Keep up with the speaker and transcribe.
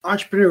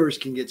Entrepreneurs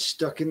can get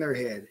stuck in their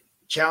head,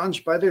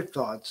 challenged by their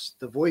thoughts,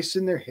 the voice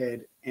in their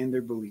head, and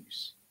their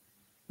beliefs.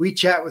 We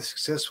chat with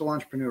successful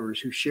entrepreneurs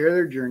who share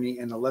their journey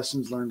and the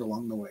lessons learned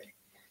along the way.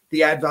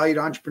 The Add Value to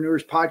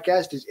Entrepreneurs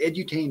podcast is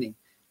edutaining,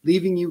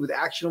 leaving you with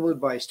actionable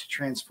advice to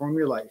transform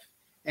your life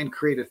and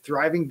create a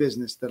thriving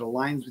business that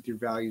aligns with your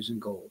values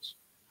and goals.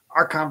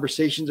 Our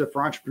conversations are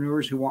for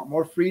entrepreneurs who want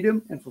more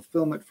freedom and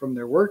fulfillment from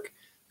their work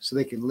so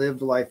they can live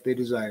the life they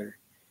desire.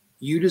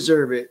 You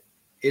deserve it.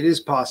 It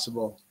is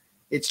possible.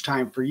 It's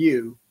time for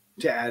you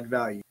to add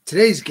value.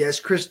 Today's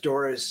guest,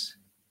 Dorris,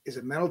 is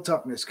a mental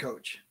toughness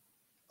coach.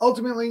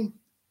 Ultimately,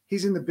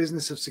 he's in the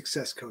business of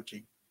success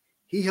coaching.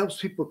 He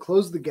helps people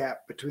close the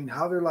gap between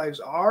how their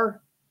lives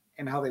are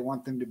and how they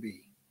want them to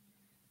be.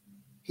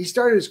 He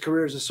started his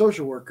career as a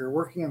social worker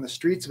working on the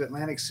streets of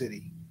Atlantic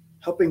City,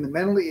 helping the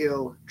mentally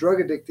ill, drug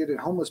addicted, and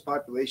homeless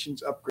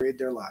populations upgrade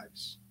their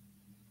lives.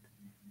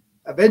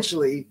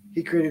 Eventually,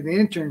 he created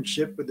an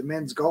internship with the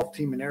men's golf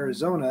team in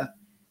Arizona,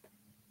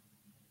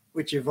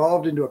 which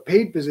evolved into a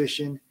paid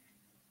position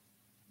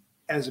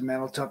as a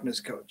mental toughness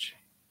coach.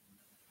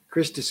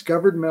 Chris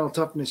discovered mental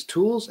toughness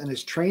tools and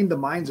has trained the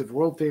minds of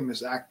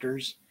world-famous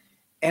actors,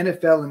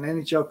 NFL and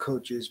NHL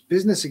coaches,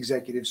 business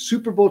executives,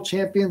 Super Bowl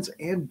champions,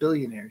 and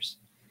billionaires.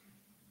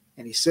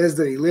 And he says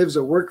that he lives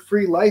a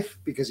work-free life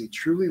because he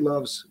truly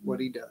loves what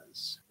he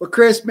does. Well,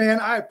 Chris, man,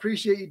 I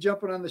appreciate you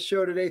jumping on the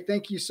show today.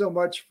 Thank you so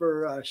much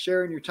for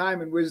sharing your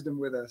time and wisdom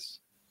with us.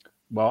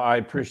 Well, I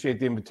appreciate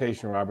the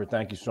invitation, Robert.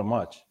 Thank you so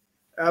much.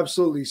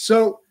 Absolutely.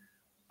 So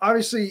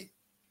obviously,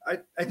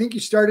 I think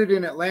you started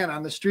in Atlanta,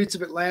 on the streets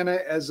of Atlanta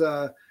as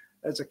a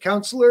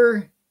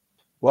counselor.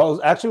 Well,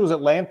 it was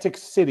Atlantic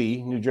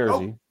City, New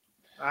Jersey.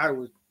 Oh, I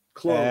was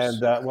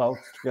close. And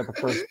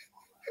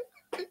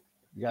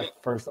you got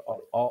the first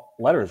all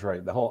letters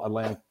right, the whole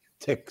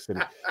Atlantic City.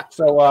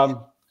 So,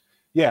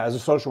 as a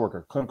social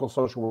worker, clinical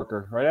social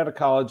worker, right out of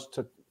college,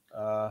 took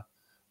the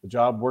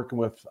job working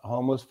with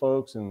homeless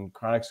folks and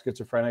chronic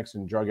schizophrenics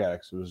and drug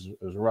addicts. It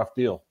was a rough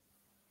deal.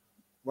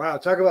 Wow,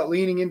 talk about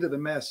leaning into the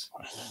mess.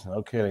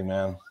 No kidding,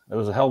 man. It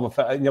was a hell of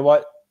a you know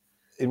what?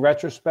 In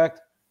retrospect,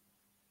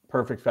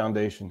 perfect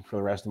foundation for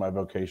the rest of my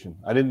vocation.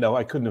 I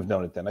couldn't have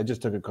known it then. I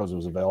just took it because it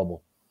was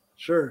available.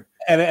 Sure.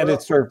 And it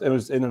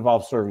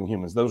involved serving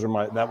humans. Those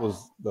were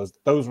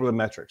the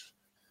metrics.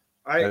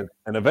 An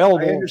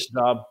available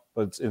job,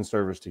 but it's in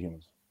service to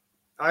humans.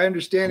 I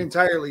understand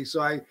entirely.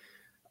 So I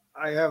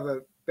have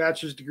a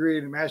bachelor's degree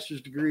and a master's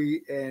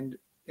degree, and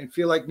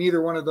feel like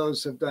neither one of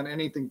those have done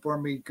anything for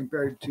me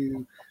compared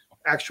to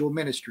actual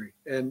ministry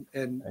and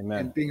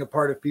being a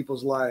part of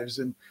people's lives.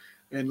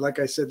 And like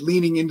I said,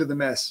 leaning into the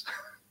mess.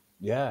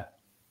 Yeah,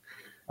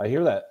 I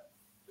hear that.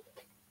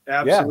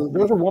 Absolutely. Yeah,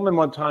 there was a woman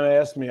one time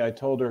asked me, I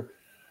told her,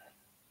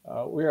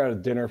 we were at a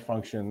dinner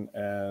function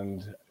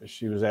and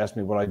she was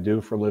asking me what I do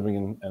for a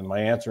living. And my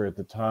answer at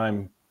the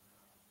time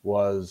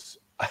was,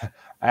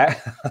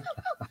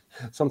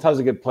 sometimes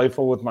I get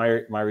playful with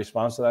my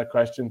response to that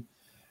question.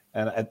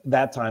 And at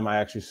that time, I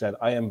actually said,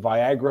 I am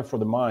Viagra for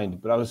the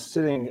mind. But I was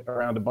sitting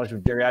around a bunch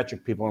of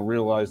geriatric people and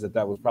realized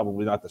that was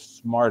probably not the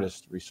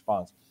smartest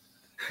response,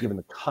 given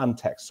the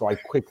context. So I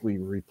quickly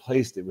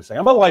replaced it with saying,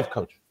 I'm a life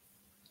coach.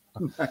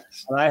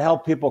 Nice. And I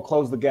help people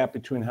close the gap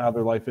between how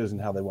their life is and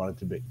how they want it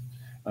to be.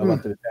 I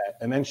left it at that.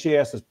 And then she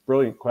asked this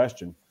brilliant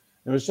question.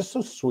 It was just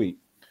so sweet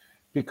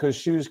because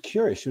she was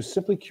curious. She was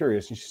simply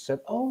curious. And she said,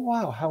 oh,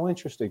 wow, how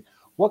interesting.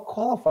 What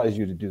qualifies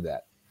you to do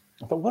that?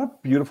 I thought, what a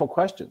beautiful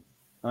question.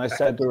 And I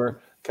said to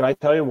her, can I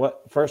tell you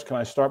can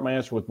I start my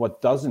answer with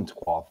what doesn't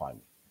qualify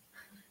me?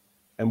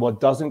 And what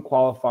doesn't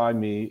qualify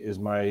me is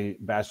my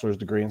bachelor's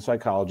degree in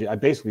psychology. I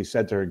basically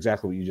said to her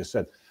exactly what you just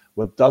said.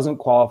 What doesn't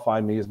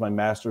qualify me is my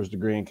master's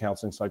degree in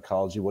counseling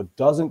psychology. What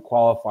doesn't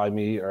qualify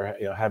me or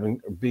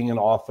being an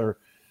author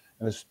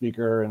and a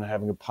speaker and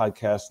having a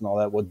podcast and all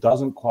that. What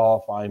doesn't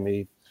qualify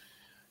me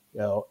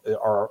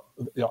are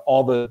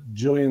all the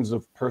jillions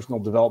of personal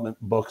development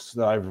books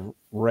that I've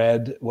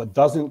read. What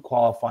doesn't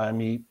qualify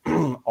me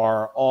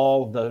are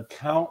all the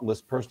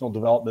countless personal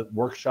development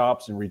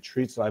workshops and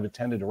retreats that I've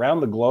attended around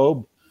the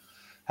globe,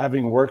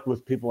 having worked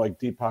with people like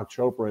Deepak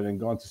Chopra and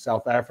gone to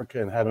South Africa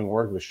and having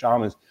worked with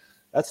shamans.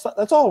 That's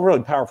all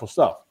really powerful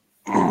stuff.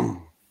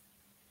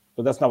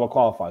 But that's not what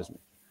qualifies me.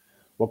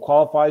 What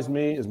qualifies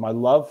me is my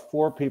love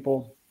for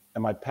people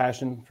and my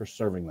passion for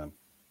serving them.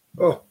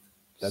 Oh,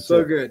 that's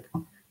so good.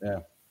 Yeah.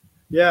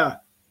 Yeah.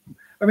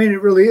 I mean,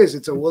 it really is.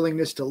 It's a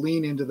willingness to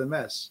lean into the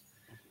mess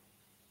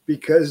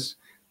because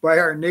by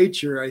our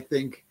nature, I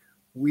think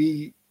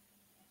we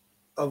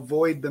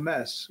avoid the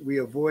mess. We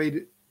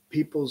avoid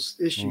people's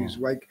issues.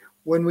 Like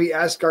when we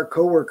ask our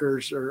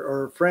coworkers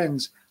or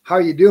friends, how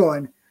you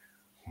doing?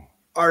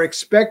 Our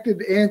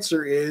expected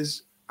answer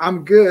is,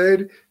 I'm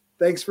good.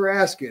 Thanks for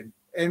asking.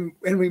 And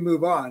we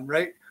move on,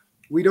 right?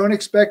 We don't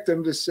expect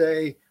them to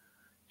say,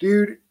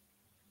 dude,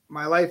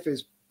 my life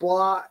is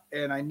blah,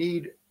 and I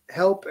need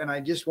help, and I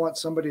just want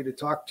somebody to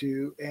talk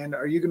to. And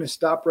are you going to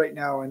stop right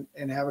now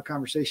and have a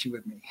conversation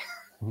with me?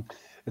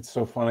 It's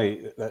so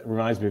funny. That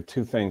reminds me of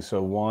two things.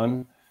 So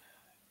one,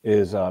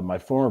 is my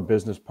former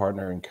business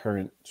partner and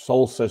current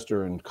soul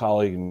sister and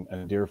colleague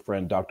and dear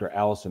friend, Dr.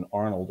 Allison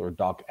Arnold, or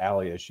Doc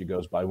Allie as she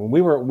goes by. When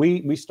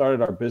we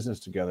started our business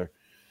together,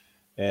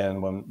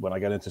 and when I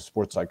got into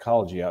sports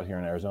psychology out here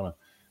in Arizona,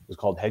 it was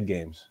called Head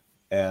Games.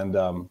 And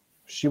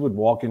she would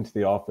walk into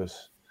the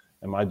office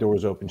and my door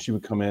was open. She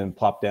would come in,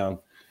 plop down.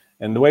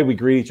 And the way we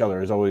greet each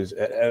other is always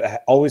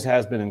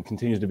has been and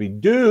continues to be,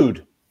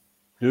 dude.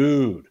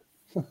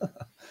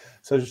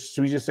 So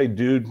we just say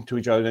dude to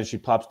each other. Then she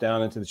plops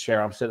down into the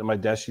chair. I'm sitting at my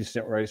desk. She's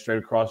sitting right straight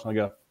across. And I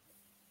go,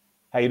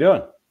 how you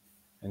doing?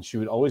 And she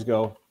would always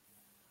go,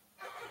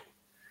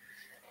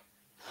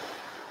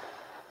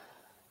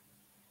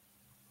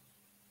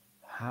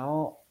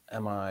 how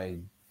am I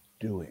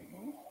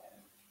doing?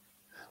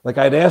 Like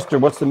I'd asked her,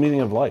 what's the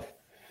meaning of life?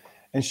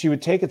 And she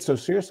would take it so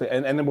seriously.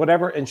 And then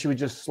whatever, and she would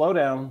just slow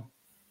down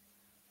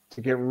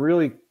to get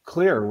really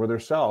clear with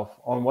herself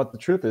on what the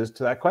truth is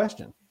to that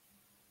question.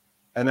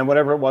 And then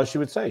whatever it was she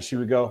would say, she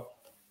would go,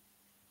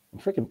 I'm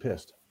freaking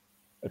pissed,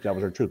 if that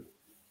was her truth.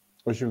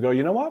 Or she would go,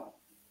 you know what?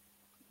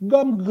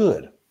 I'm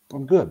good.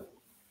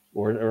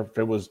 Or if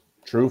it was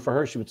true for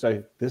her, she would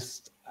say,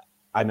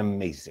 I'm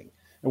amazing.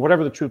 And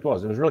whatever the truth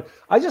was, it was really,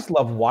 I just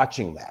love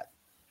watching that.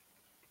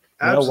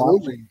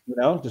 Absolutely.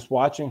 Just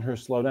watching her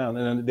slow down.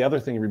 And then the other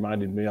thing it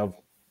reminded me of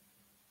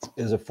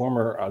is a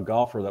former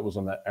golfer that was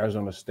on the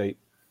Arizona State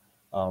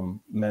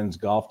men's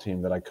golf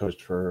team that I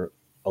coached for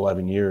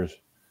 11 years.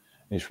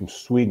 He's from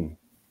Sweden.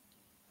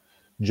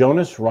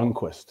 Jonas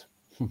Rundquist,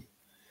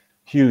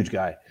 huge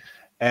guy.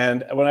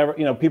 And whenever,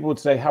 people would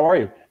say, how are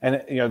you?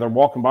 And, they're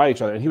walking by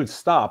each other and he would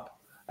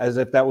stop as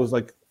if that was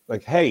like,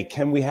 hey,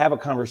 can we have a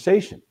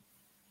conversation?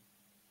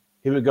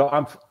 He would go,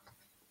 okay.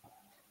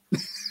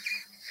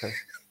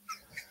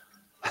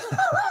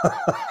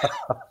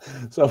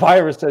 So if I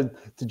ever said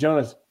to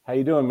Jonas, how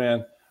you doing,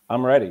 man?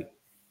 I'm ready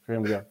for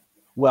him to go,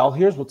 well,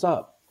 here's what's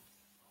up.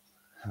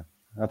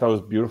 I thought it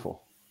was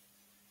beautiful.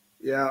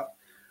 Yeah.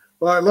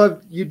 Well, I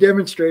love you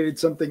demonstrated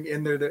something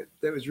in there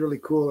that was really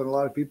cool. And a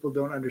lot of people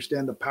don't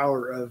understand the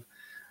power of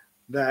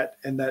that.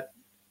 And that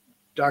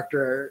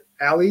Dr.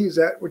 Allie, is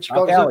that what you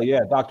call her? Yeah,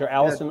 Dr.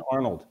 Allison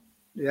Arnold.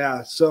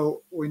 Yeah.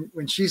 So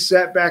when she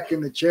sat back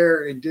in the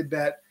chair and did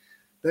that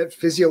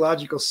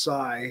physiological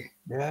sigh,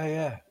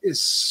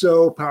 is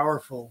so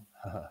powerful.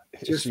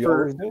 Just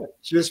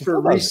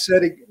for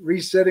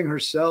resetting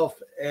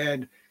herself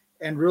and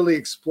really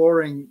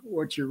exploring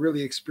what you're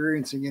really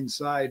experiencing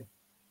inside.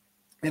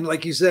 And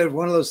like you said,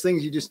 one of those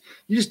things you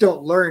just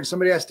don't learn.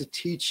 Somebody has to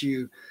teach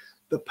you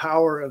the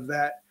power of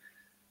that.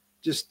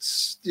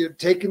 Just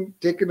taking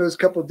those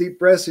couple deep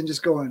breaths and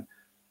just going,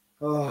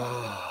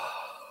 oh,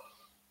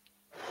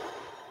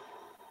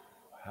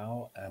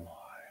 how am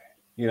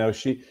I?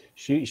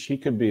 She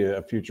could be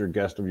a future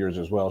guest of yours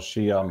as well.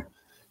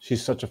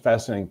 She's such a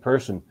fascinating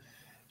person.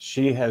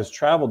 She has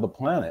traveled the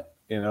planet.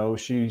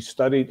 She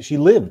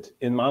lived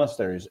in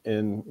monasteries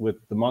with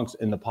the monks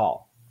in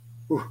Nepal.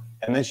 Ooh.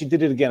 And then she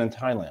did it again in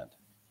Thailand.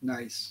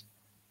 Nice.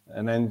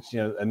 And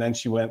then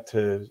she went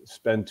to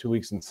spend 2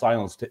 weeks in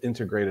silence to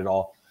integrate it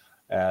all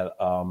at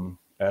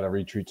a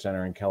retreat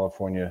center in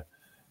California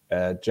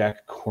at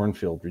Jack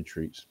Cornfield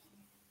Retreats.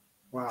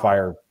 Wow.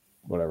 Fire,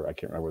 whatever, I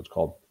can't remember what it's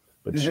called.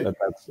 But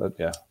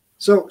yeah.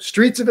 So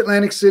Streets of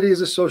Atlantic City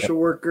is a social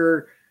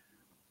worker,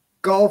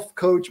 golf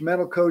coach,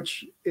 mental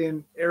coach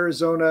in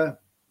Arizona,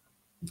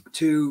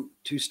 to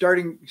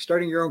starting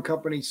your own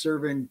company,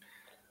 serving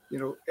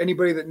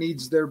anybody that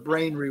needs their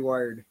brain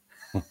rewired.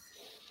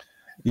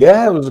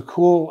 Yeah, it was a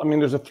cool,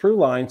 there's a through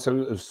line. So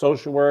it was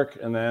social work,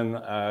 and then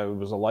I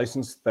was a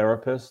licensed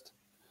therapist.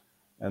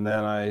 And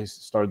then I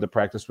started to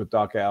practice with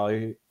Doc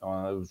Allie. It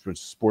was with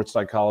sports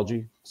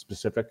psychology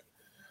specific,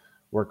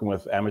 working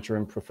with amateur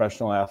and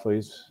professional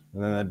athletes.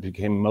 And then it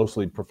became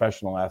mostly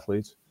professional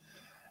athletes.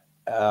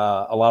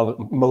 A lot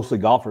of mostly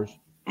golfers,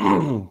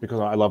 because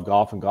I love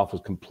golf, and golf is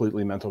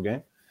completely mental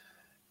game.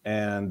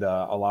 And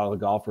a lot of the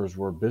golfers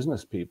were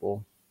business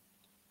people.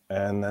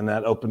 And then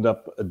that opened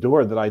up a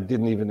door that I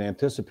didn't even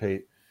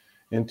anticipate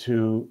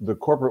into the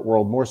corporate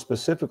world, more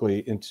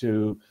specifically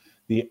into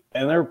the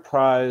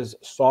enterprise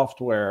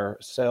software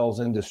sales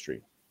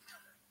industry.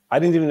 I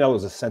didn't even know it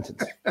was a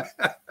sentence.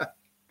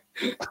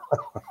 It's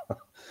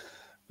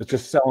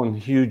just selling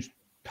huge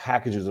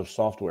packages of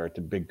software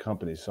to big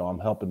companies. So I'm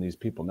helping these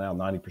people now.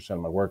 90% of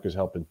my work is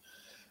helping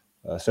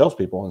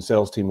salespeople and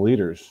sales team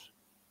leaders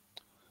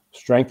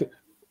strengthen.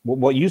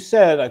 What you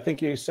said, I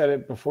think you said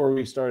it before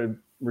we started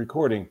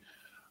recording,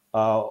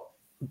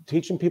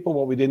 teaching people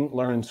what we didn't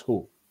learn in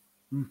school.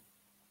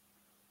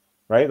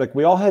 Right? Like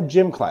we all had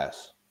gym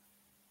class.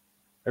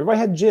 Everybody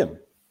had gym.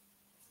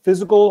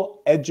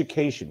 Physical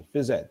education,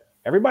 phys ed.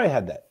 Everybody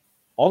had that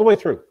all the way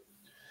through.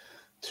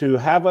 To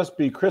have us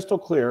be crystal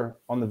clear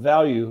on the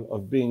value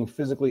of being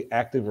physically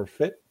active or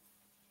fit.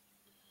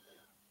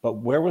 But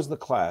where was the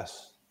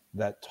class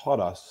that taught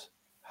us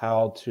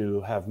how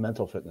to have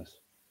mental fitness?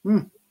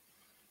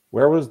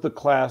 Where was the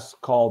class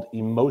called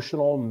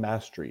emotional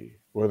mastery,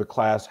 or the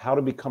class how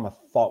to become a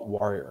thought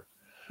warrior,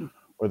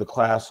 or the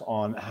class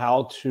on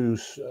how to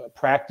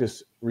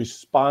practice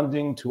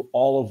responding to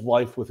all of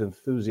life with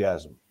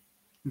enthusiasm.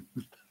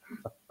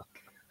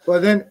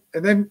 Well, and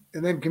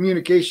then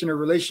communication or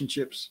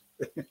relationships,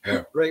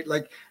 Yeah. right?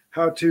 Like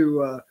how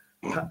to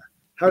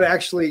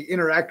actually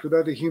interact with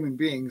other human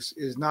beings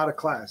is not a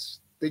class.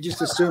 They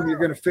just assume you're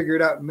going to figure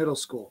it out in middle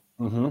school.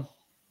 Mm-hmm.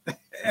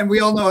 And we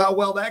all know how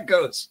well that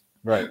goes.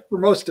 Right. For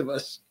most of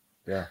us.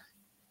 Yeah.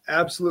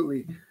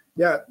 Absolutely.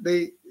 Yeah.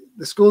 The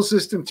school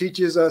system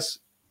teaches us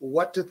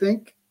what to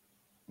think.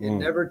 It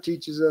never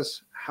teaches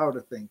us how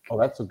to think. Oh,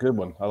 that's a good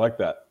one. I like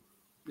that.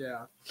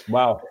 Yeah.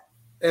 Wow.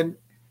 And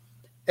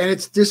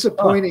it's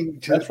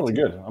disappointing. That's really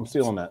good. I'm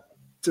stealing that.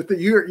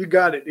 You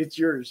got it. It's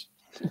yours.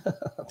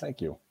 Thank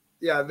you.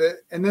 Yeah.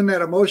 And then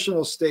that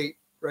emotional state,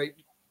 right?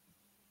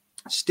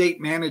 State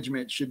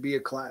management should be a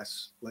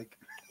class. Like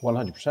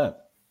 100%.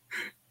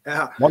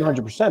 Yeah.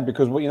 100%.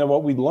 Because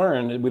what we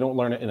learn, and we don't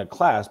learn it in a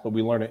class, but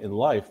we learn it in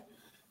life,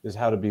 is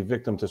how to be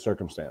victim to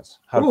circumstance,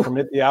 how to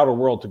permit the outer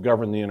world to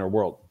govern the inner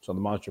world. So the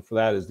mantra for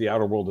that is the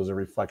outer world is a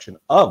reflection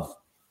of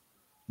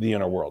the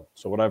inner world.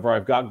 So whatever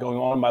I've got going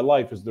on in my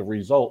life is the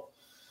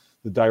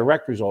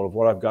direct result of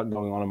what I've got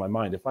going on in my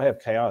mind. If I have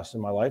chaos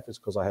in my life, it's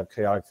because I have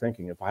chaotic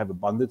thinking. If I have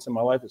abundance in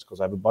my life, it's because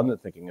I have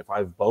abundant thinking. If I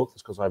have both,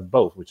 it's because I have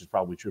both, which is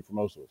probably true for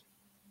most of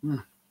us.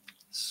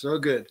 So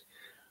good.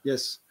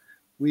 Yes.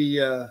 We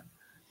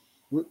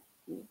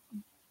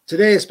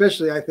today,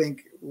 especially, I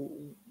think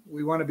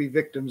we want to be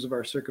victims of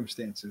our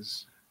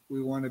circumstances.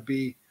 We want to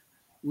be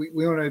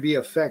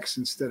effects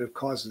instead of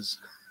causes.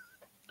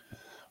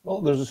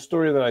 Well, there's a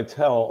story that I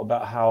tell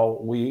about how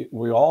we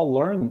all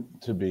learn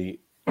to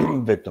be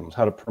victims,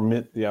 how to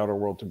permit the outer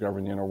world to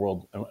govern the inner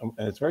world. And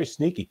it's very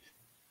sneaky.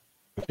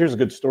 Here's a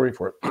good story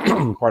for it.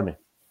 Pardon me.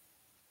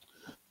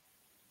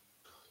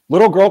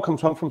 Little girl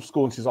comes home from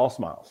school and she's all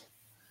smiles.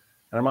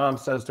 And her mom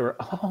says to her,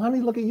 "Oh,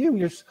 honey, look at you.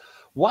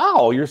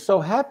 You're so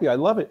happy. I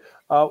love it.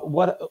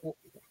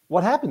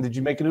 What happened? Did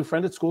you make a new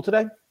friend at school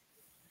today?" And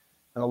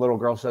the little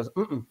girl says,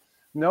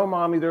 "No,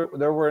 Mommy,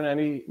 there weren't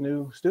any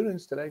new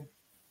students today."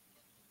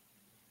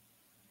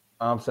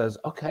 Mom says,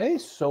 "Okay,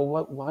 so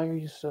why are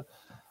you so..."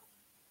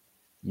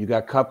 "You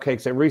got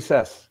cupcakes at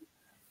recess."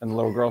 And the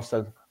little girl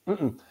said,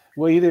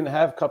 "Well, you didn't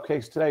have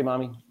cupcakes today,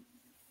 Mommy."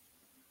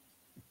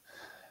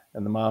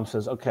 And the mom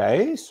says,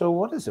 "Okay, so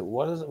what is it?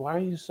 Why are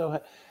you so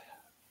happy?"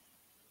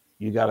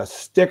 "You got a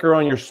sticker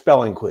on your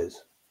spelling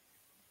quiz."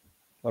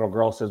 Little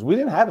girl says, "We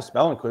didn't have a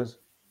spelling quiz."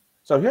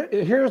 So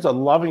here's a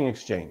loving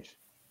exchange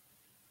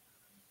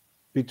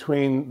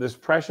between this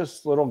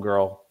precious little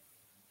girl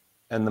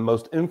and the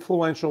most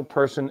influential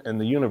person in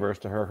the universe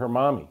to her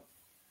mommy.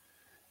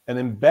 And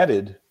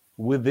embedded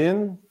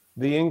within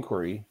the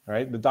inquiry,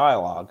 right, the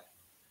dialogue,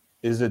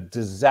 is a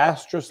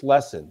disastrous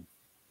lesson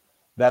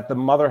that the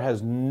mother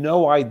has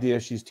no idea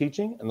she's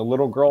teaching and the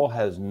little girl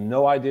has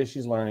no idea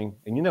she's learning.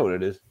 And you know what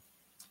it is.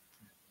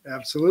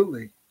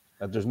 Absolutely.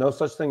 That there's no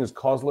such thing as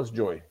causeless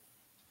joy.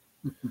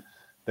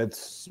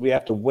 We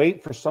have to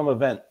wait for some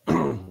event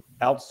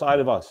outside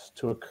of us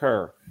to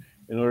occur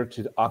in order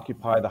to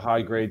occupy the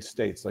high grade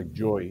states like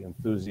joy,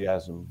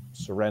 enthusiasm,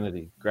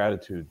 serenity,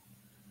 gratitude.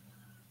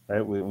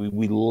 Right?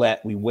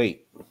 We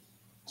wait.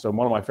 So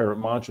one of my favorite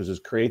mantras is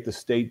create the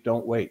state,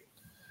 don't wait.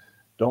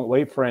 Don't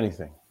wait for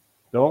anything.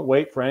 Don't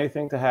wait for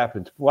anything to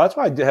happen. Well, that's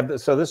why I have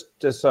this. So this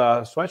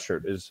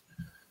sweatshirt is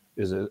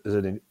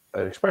an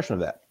expression of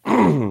that.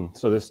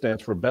 So this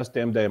stands for best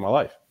damn day of my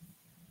life.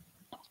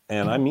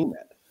 And I mean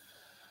that.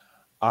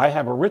 I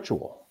have a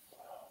ritual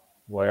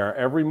where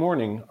every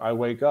morning I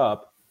wake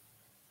up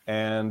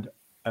and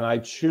I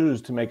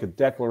choose to make a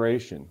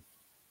declaration.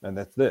 And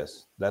that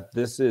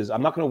this is,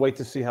 I'm not going to wait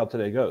to see how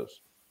today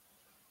goes.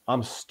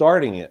 I'm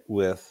starting it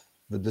with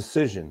the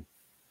decision.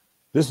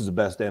 This is the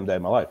best damn day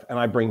of my life. And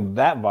I bring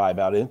that vibe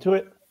out into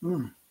it.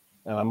 And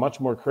I'm much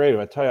more creative.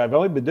 I tell you, I've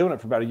only been doing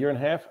it for about a year and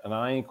a half and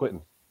I ain't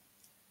quitting.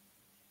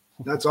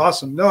 That's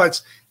awesome. No,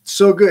 it's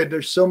so good.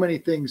 There's so many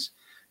things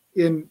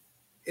in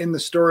the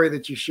story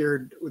that you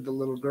shared with the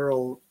little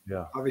girl.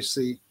 Yeah.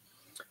 Obviously,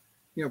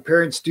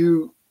 parents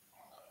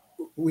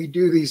we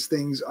do these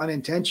things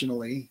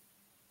unintentionally,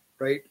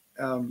 right?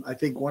 I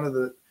think one of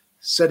the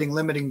setting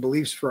limiting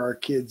beliefs for our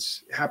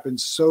kids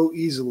happens so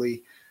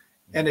easily,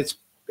 and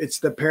it's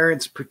the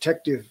parents'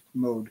 protective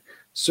mode.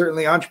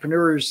 Certainly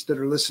entrepreneurs that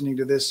are listening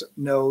to this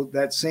know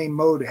that same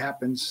mode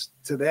happens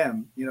to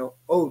them.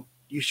 Oh,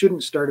 you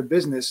shouldn't start a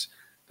business.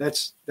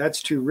 That's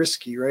too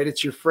risky, right?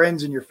 It's your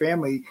friends and your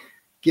family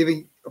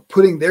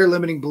putting their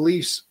limiting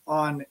beliefs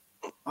on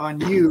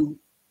you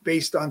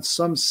based on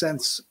some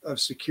sense of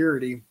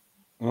security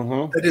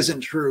that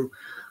isn't true.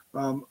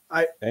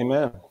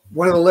 Amen.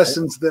 One of the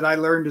lessons that I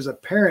learned as a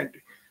parent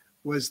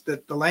was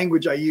that the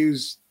language I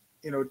use,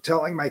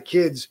 telling my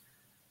kids,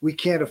 we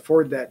can't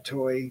afford that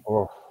toy,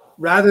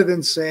 rather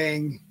than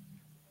saying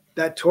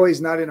that toy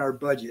is not in our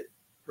budget,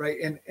 right?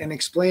 And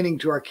explaining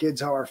to our kids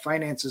how our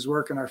finances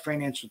work and our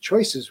financial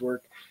choices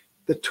work.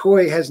 The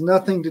toy has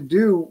nothing to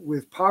do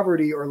with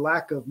poverty or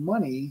lack of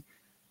money.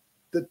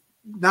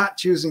 Not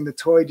choosing the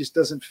toy just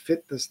doesn't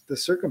fit the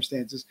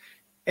circumstances.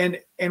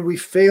 And we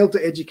fail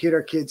to educate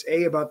our kids,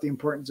 A, about the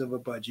importance of a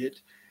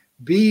budget,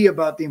 B,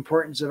 about the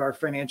importance of our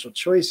financial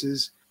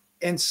choices,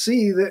 and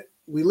C, that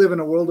we live in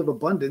a world of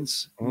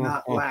abundance,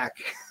 not lack.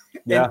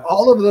 Yeah. And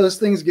all of those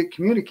things get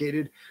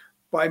communicated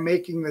by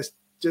making this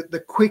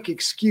the quick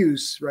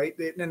excuse, right?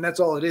 And that's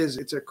all it is.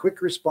 It's a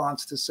quick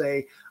response to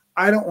say,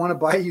 I don't want to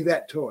buy you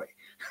that toy.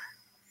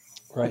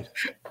 Right.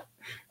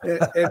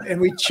 and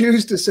we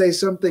choose to say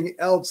something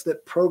else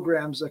that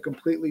programs a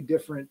completely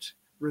different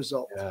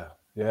result.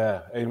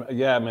 Yeah,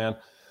 man.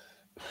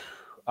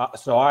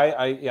 So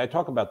I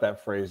talk about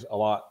that phrase a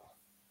lot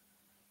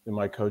in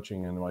my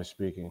coaching and my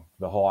speaking.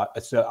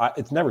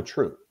 It's never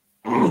true.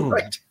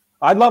 Right.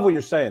 I love what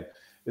you're saying.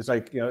 It's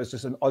like,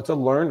 it's a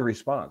learned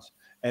response,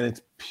 and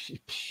it's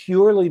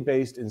purely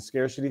based in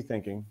scarcity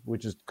thinking,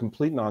 which is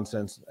complete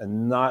nonsense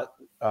and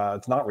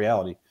it's not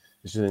reality.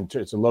 It's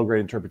a low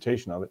grade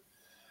interpretation of it.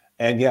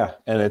 And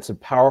it's a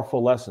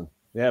powerful lesson.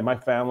 Yeah, my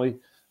family,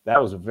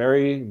 that was a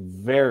very,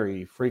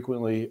 very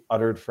frequently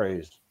uttered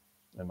phrase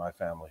in my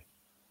family.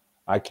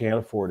 I can't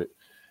afford it.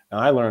 And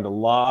I learned a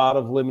lot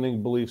of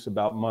limiting beliefs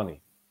about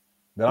money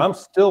that I'm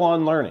still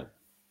unlearning.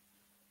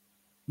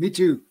 Me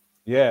too.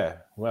 Yeah.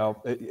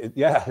 Well,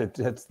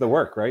 it's the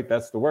work, right?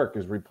 That's the work,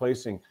 is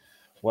replacing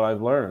what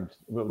I've learned.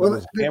 What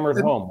was hammered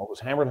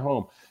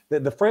home.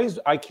 The phrase,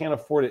 I can't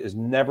afford it, is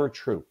never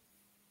true.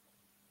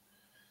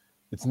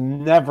 It's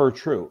never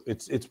true.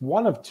 It's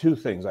one of two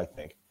things, I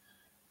think.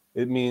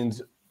 It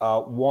means,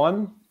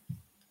 one,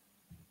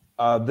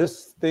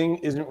 this thing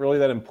isn't really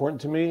that important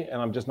to me,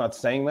 and I'm just not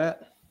saying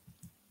that.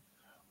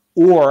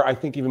 Or I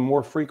think even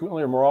more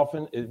frequently or more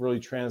often, it really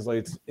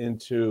translates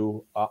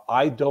into,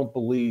 I don't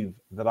believe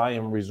that I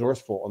am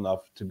resourceful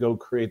enough to go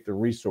create the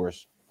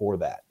resource for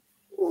that.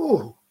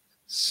 Oh,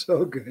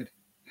 so good.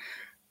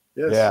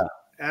 Yes, yeah,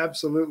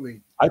 absolutely.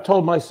 I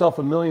told myself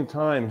a million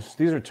times,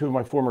 these are two of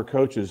my former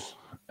coaches,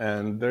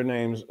 and their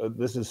names,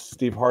 this is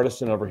Steve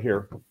Hardison over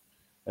here,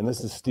 and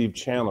this is Steve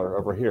Chandler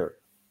over here.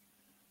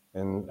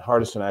 And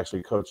Hardison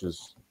actually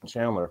coaches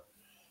Chandler.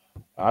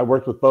 I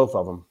worked with both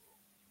of them.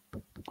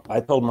 I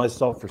told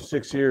myself for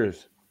 6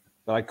 years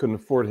that I couldn't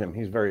afford him.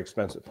 He's very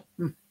expensive.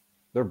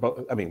 They're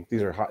both,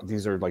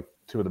 these are like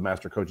two of the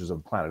master coaches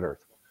of planet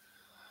Earth.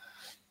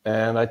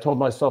 And I told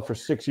myself for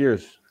 6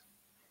 years,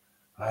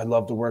 I'd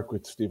love to work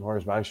with Steve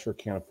Harris, but I sure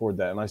can't afford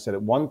that. And I said,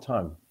 at one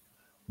time,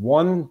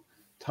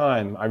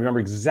 I remember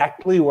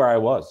exactly where I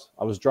was.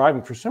 I was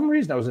driving. For some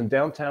reason, I was in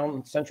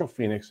downtown Central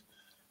Phoenix.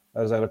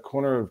 I was at a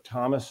corner of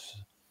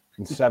Thomas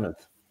and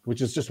 7th,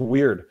 which is just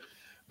weird.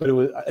 But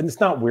and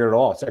it's not weird at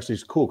all. It's actually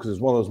cool, because it's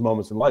one of those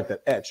moments in life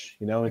that etch,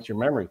 into your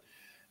memory.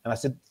 And I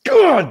said,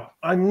 God,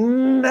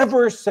 I'm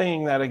never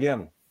saying that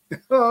again.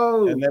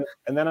 Oh. And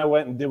then I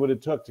went and did what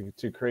it took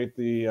to create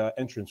the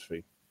entrance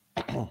fee.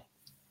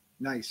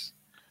 Nice.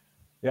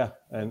 Yeah.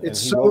 It's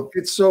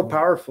so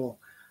powerful.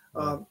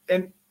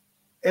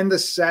 And the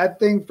sad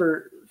thing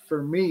for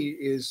me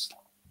is,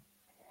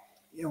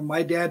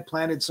 my dad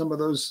planted some of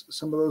those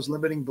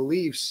limiting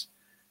beliefs,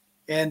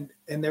 and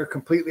they're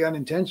completely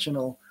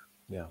unintentional.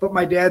 Yeah. But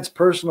my dad's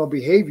personal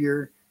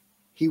behavior,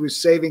 he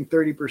was saving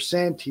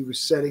 30%. He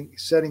was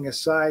setting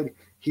aside.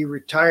 He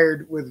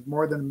retired with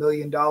more than $1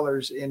 million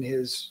in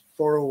his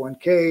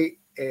 401k,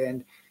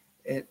 and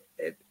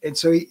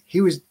so he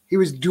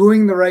was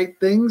doing the right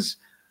things,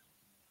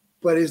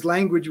 but his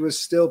language was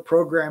still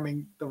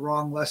programming the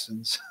wrong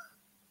lessons.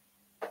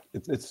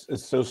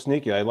 It's so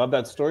sneaky. I love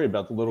that story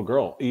about the little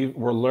girl.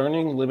 We're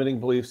learning limiting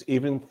beliefs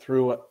even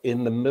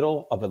in the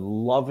middle of a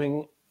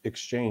loving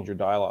exchange or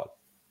dialogue.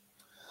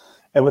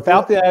 And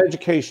without the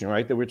education,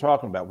 right, that we're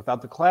talking about,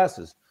 without the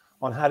classes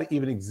on how to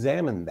even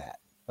examine that,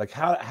 like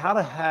how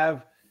to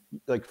have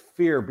like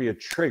fear be a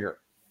trigger,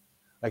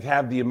 like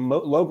have the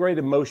low-grade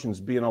emotions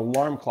be an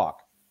alarm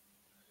clock,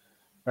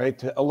 right,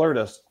 to alert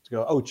us to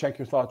go, oh, check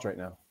your thoughts right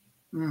now.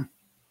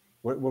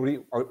 What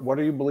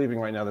are you believing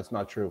right now that's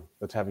not true,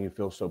 that's having you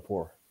feel so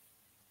poor?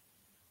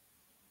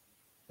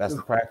 That's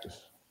the practice.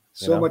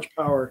 So much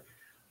power.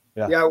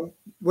 Yeah,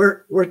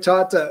 we're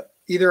taught to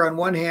either, on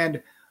one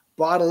hand,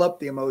 bottle up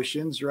the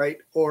emotions, right,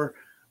 or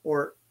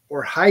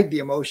hide the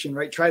emotion,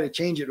 right? Try to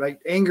change it, right?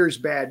 Anger is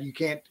bad. You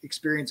can't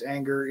experience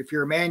anger. If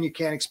you're a man, you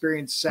can't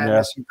experience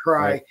sadness and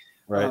cry.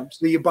 Right.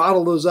 So you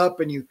bottle those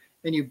up, and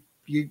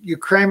you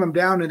cram them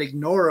down and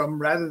ignore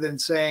them, rather than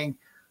saying,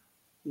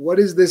 what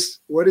is this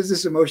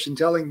emotion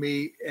telling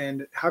me,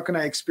 and how can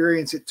I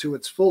experience it to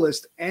its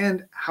fullest,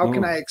 and how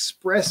can I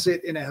express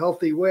it in a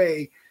healthy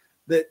way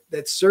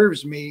that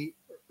serves me,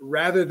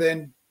 rather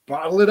than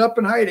bottle it up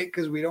and hide it,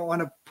 because we don't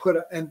want to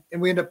and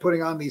we end up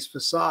putting on these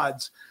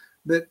facades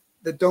that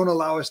don't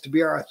allow us to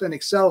be our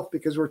authentic self,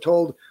 because we're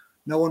told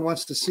no one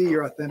wants to see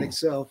your authentic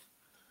self.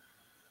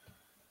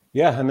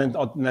 Yeah, and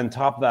then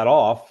top that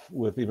off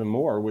with even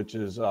more, which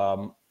is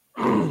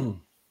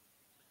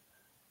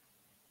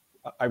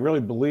I really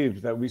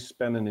believe that we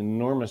spend an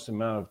enormous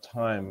amount of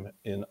time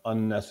in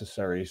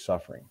unnecessary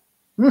suffering.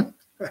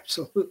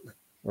 Absolutely.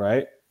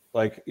 Right?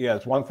 Like, yeah,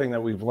 it's one thing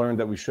that we've learned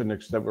that we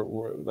shouldn't, that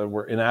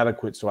we're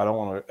inadequate, so I don't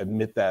want to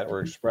admit that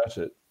or express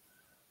it.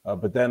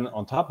 But then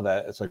on top of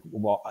that, it's like,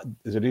 well,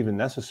 is it even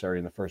necessary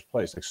in the first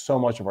place? Like, so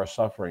much of our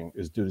suffering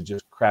is due to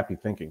just crappy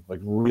thinking, like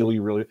really,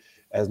 really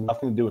has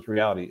nothing to do with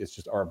reality. It's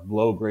just our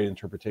low grade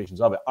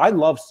interpretations of it. I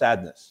love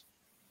sadness.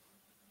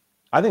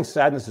 I think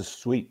sadness is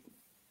sweet.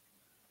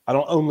 I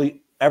don't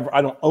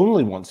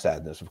only want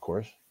sadness, of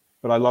course,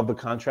 but I love the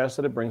contrast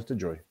that it brings to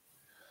joy.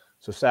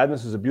 So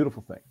sadness is a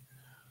beautiful thing.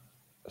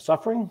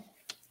 Suffering,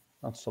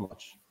 not so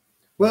much.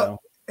 Well, you know?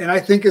 And I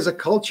think as a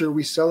culture,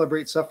 we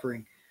celebrate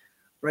suffering,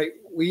 right?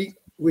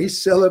 We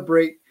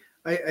celebrate,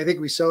 I think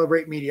we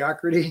celebrate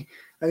mediocrity.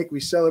 I think we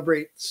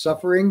celebrate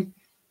suffering.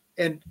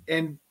 And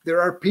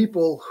there are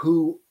people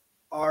who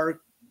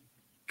are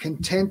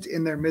content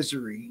in their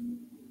misery,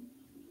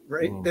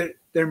 right?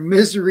 Their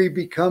misery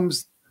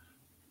becomes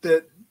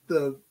the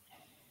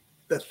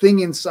thing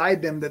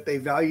inside them that they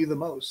value the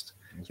most.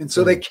 And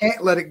so they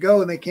can't let it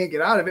go and they can't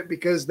get out of it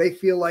because they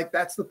feel like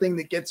that's the thing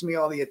that gets me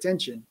all the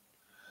attention.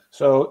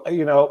 So,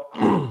 you know,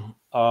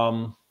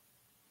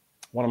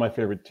 one of my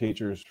favorite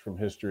teachers from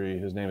history,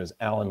 his name is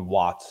Alan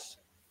Watts.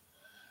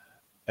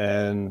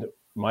 And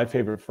my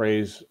favorite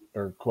phrase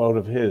or quote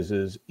of his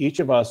is, each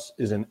of us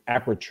is an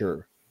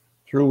aperture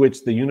through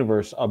which the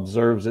universe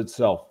observes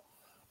itself.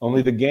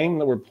 Only the game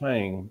that we're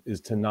playing is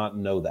to not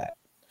know that.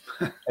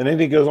 And then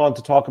he goes on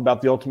to talk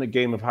about the ultimate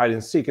game of hide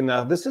and seek. And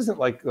now this isn't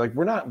like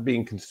we're not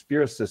being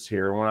conspiracists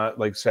here. We're not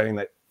like saying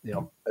that, you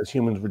know, as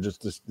humans, we're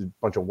just this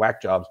bunch of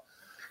whack jobs.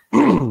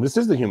 This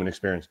is the human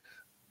experience.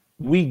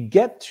 We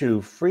get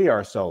to free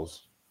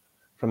ourselves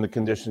from the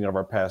conditioning of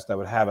our past that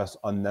would have us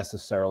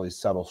unnecessarily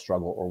settle,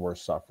 struggle, or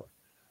worse, suffer.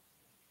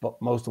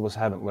 But most of us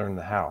haven't learned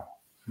the how,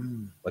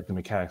 like the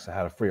mechanics of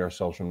how to free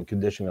ourselves from the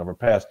conditioning of our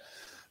past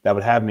that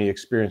would have me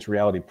experience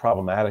reality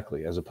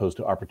problematically as opposed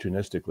to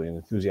opportunistically and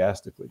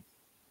enthusiastically.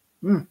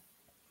 And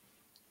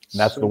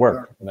that's the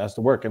work. And that's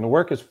the work. And the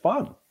work is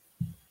fun.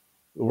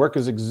 The work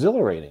is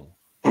exhilarating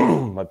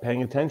by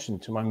paying attention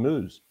to my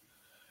moods.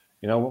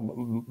 You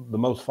know, the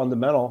most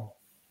fundamental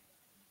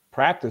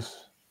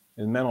practice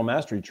in mental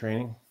mastery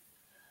training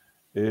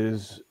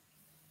is,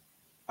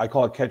 I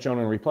call it catch, own,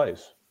 and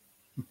replace.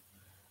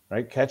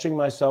 Right? Catching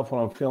myself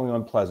when I'm feeling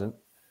unpleasant,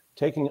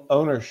 taking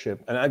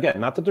ownership. And again,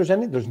 not that there's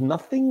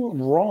nothing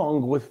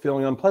wrong with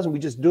feeling unpleasant. We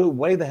just do it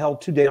way the hell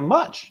too damn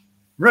much.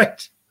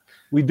 Right.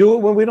 We do it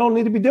when we don't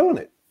need to be doing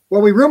it.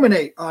 Well, we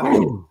ruminate on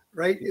it,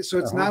 right? So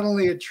it's not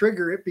only a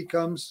trigger, it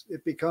becomes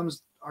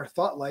our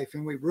thought life,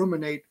 and we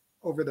ruminate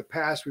over the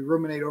past, we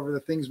ruminate over the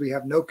things we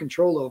have no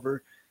control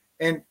over,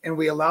 and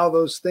we allow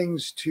those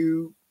things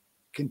to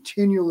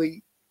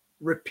continually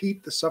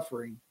repeat the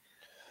suffering.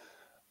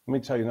 Let me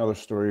tell you another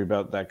story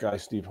about that guy,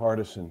 Steve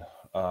Hardison.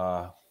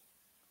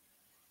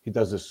 He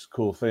does this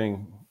cool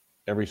thing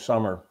every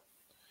summer.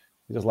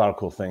 He does a lot of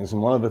cool things.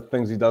 And one of the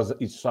things he does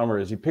each summer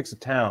is he picks a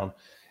town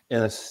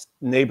in a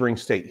neighboring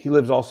state. He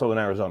lives also in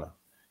Arizona.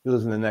 He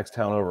lives in the next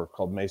town over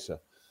called Mesa.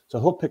 So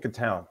he'll pick a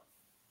town,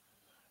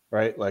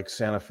 right? Like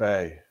Santa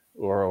Fe,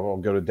 or we'll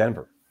go to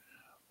Denver,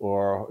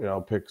 or, you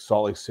know, pick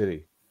Salt Lake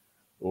City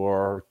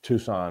or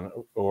Tucson,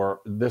 or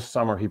this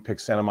summer he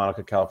picked Santa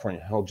Monica,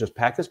 California. He'll just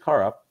pack his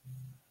car up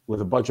with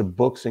a bunch of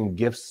books and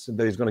gifts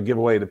that he's going to give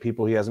away to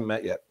people he hasn't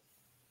met yet.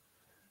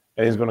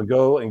 And he's going to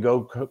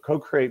go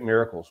co-create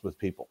miracles with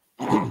people.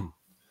 So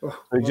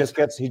he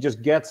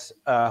just gets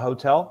a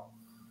hotel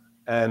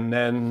and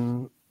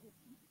then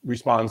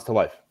responds to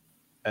life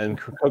and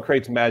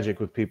co-creates magic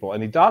with people.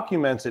 And he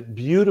documents it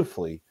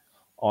beautifully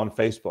on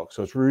Facebook.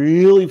 So it's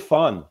really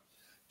fun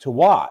to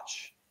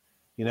watch.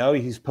 You know,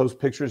 he's post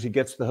pictures, he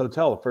gets to the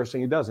hotel, the first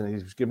thing he does, and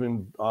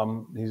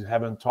he's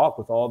having a talk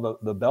with all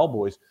the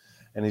bellboys,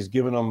 and he's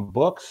giving them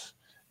books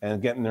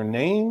and getting their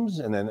names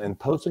and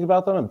posting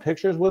about them and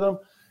pictures with them,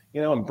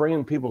 you know, and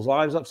bringing people's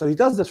lives up. So he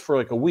does this for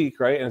like a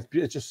week, right? And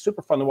it's just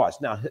super fun to watch.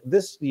 Now,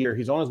 this year,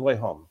 he's on his way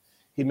home.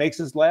 He makes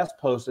his last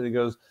post and he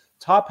goes,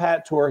 Top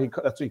Hat Tour.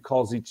 That's what he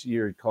calls each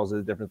year. He calls it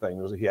a different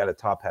thing. He had a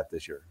top hat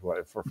this year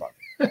for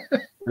fun.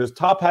 His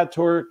Top Hat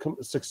Tour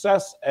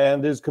success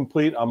and is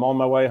complete. I'm on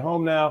my way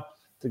home now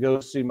to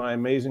go see my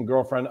amazing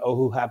girlfriend,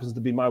 who happens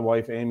to be my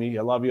wife, Amy.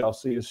 I love you. I'll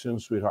see you soon,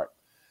 sweetheart.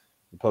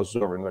 The post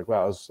is over and like,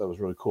 wow, that was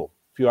really cool.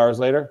 A few hours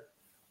later,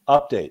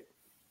 update.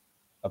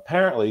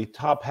 Apparently,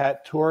 Top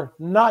Hat Tour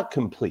not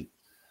complete.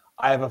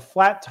 I have a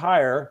flat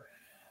tire.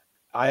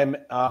 I am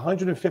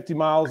 150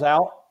 miles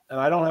out, and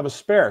I don't have a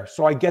spare,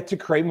 so I get to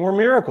create more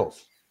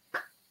miracles.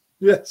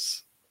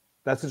 Yes.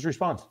 That's his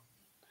response.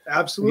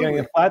 Absolutely. Getting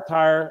a flat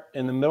tire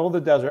in the middle of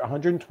the desert,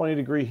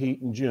 120-degree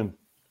heat in June.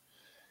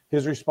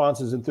 His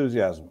response is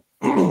enthusiasm.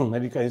 And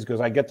he goes,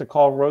 I get to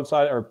call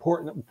roadside or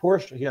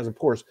Porsche. He has a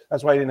Porsche.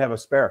 That's why he didn't have a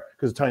spare,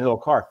 because it's a tiny little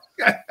car.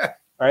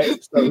 All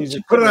right, so he's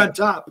just put it on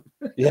top.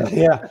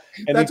 Yeah.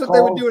 And that's what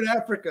they would do in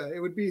Africa. It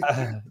would be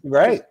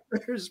right.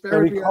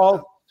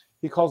 So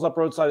he calls up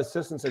roadside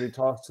assistance and he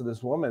talks to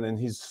this woman, and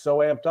he's so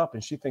amped up,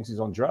 and she thinks he's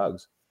on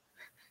drugs,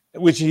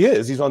 which he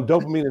is. He's on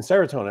dopamine and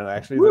serotonin,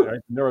 actually,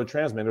 the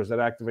neurotransmitters that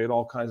activate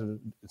all kinds of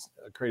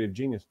creative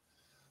genius.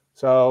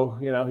 So,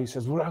 you know, he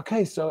says, well,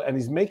 okay, so, and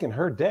he's making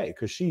her day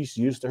because she's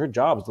used to her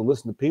job is to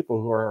listen to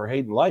people who are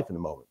hating life in the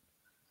moment.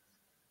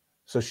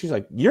 So she's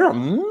like, "You're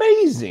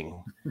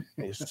amazing."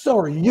 "So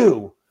are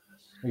you."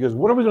 He goes,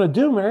 "What are we going to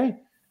do, Mary?"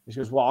 She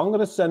goes, "Well, I'm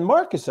going to send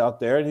Marcus out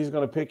there, and he's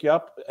going to pick you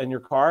up in your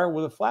car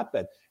with a flatbed."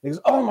 And he goes,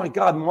 "Oh my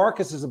God,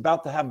 Marcus is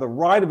about to have the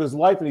ride of his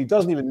life, and he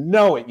doesn't even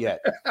know it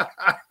yet."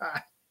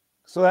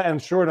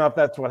 And sure enough,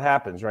 that's what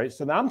happens, right?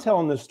 So now I'm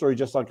telling this story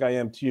just like I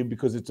am to you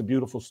because it's a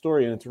beautiful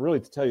story, and it's really,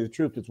 to tell you the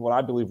truth, it's what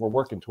I believe we're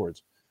working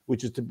towards,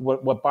 which is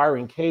what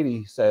Byron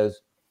Katie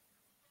says: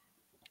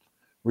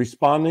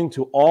 responding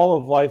to all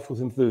of life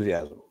with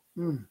enthusiasm.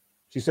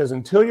 She says,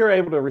 until you're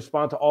able to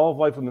respond to all of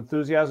life with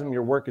enthusiasm,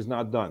 your work is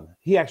not done.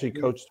 He actually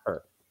coached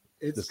her.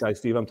 This guy,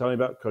 Steve, I'm telling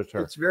you about, coached her.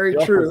 It's very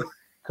true.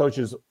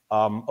 Coaches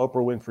Oprah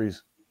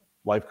Winfrey's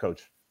life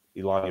coach,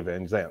 Elon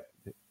Van Zandt.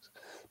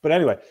 But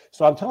anyway,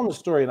 so I'm telling the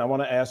story, and I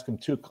want to ask him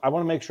too. I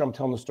want to make sure I'm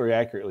telling the story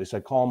accurately. So I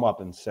call him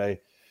up and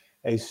say,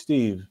 "Hey,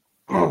 Steve,"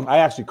 I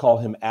actually call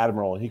him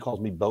Admiral, and he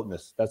calls me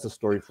Boatness. That's a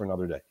story for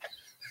another day.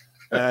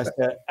 And I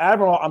said,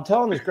 "Admiral, I'm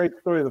telling this great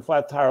story of the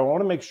flat tire. I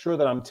want to make sure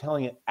that I'm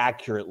telling it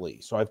accurately.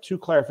 So I have 2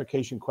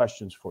 clarification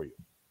questions for you."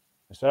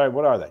 I said, "All right,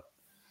 what are they?"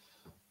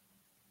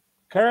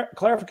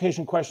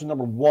 Clarification question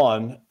number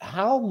 1,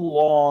 how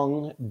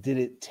long did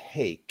it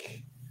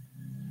take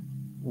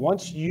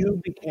once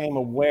you became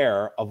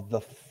aware of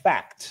the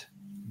fact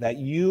that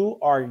you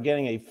are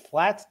getting a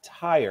flat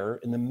tire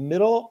in the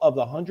middle of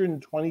the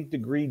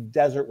 120-degree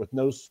desert with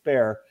no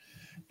spare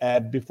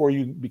before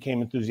you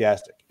became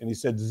enthusiastic? And he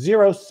said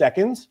 0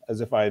 seconds,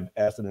 as if I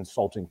asked an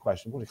insulting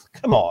question.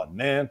 Come on,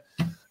 man.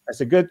 I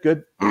said,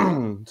 good.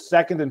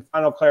 Second and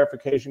final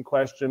clarification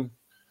question.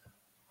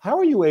 How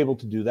are you able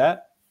to do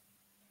that?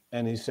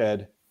 And he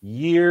said,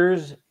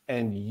 years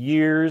and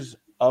years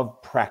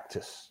of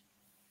practice.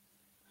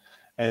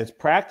 And it's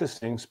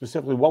practicing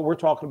specifically what we're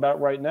talking about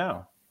right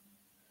now,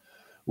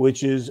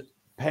 which is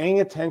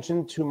paying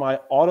attention to my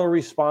auto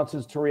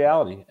responses to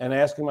reality and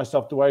asking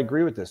myself, do I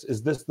agree with this?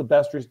 Is this the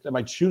best? Am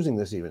I choosing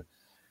this even?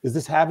 Is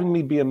this having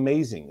me be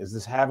amazing? Is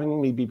this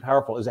having me be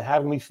powerful? Is it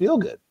having me feel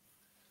good?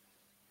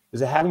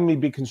 Is it having me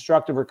be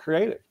constructive or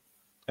creative?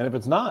 And if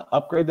it's not,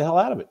 upgrade the hell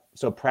out of it.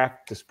 So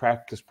practice,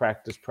 practice,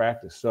 practice,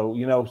 practice. So,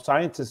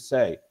 scientists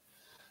say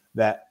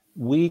that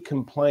we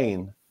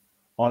complain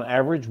on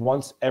average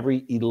once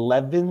every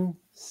 11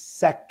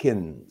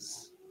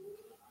 seconds.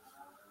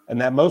 And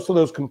that most of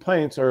those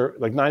complaints are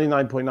like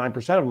 99.9%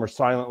 of them are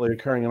silently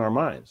occurring in our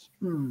minds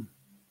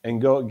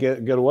and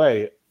get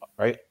away,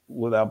 right,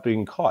 without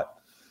being caught.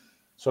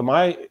 So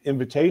my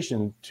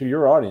invitation to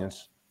your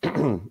audience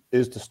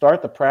is to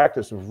start the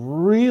practice of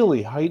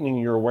really heightening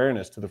your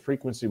awareness to the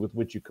frequency with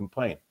which you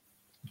complain.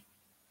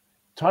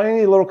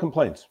 Tiny little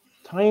complaints,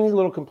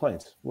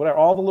 whatever,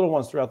 all the little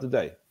ones throughout the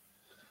day.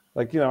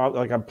 Like,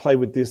 I play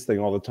with this thing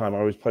all the time. I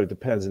always play with the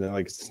pens, and then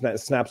it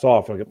snaps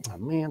off. I go, oh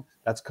man,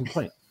 that's a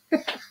complaint.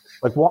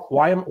 Like,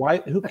 why,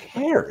 who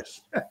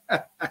cares?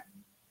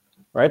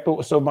 Right?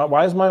 But so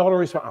why is my auto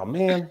response? Oh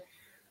man.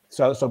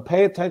 So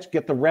pay attention,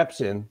 get the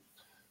reps in.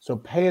 So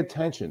pay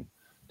attention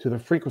to the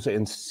frequency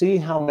and see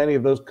how many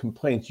of those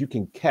complaints you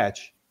can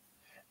catch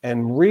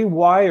and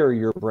rewire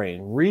your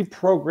brain,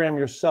 reprogram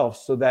yourself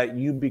so that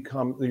you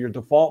become, your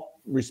default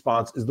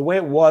response is the way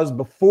it was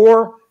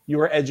before you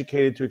were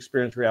educated to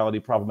experience reality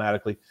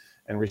problematically,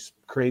 and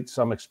create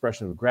some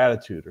expression of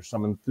gratitude or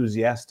some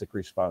enthusiastic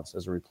response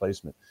as a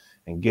replacement,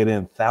 and get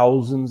in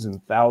thousands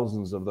and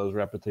thousands of those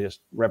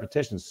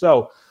repetitions.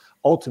 So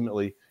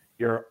ultimately,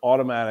 your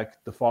automatic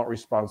default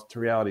response to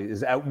reality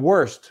is at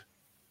worst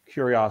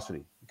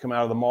curiosity. You come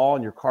out of the mall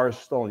and your car is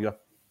stolen. You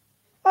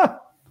go,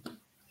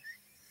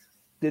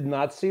 did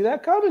not see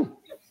that coming.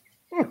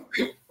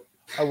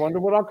 I wonder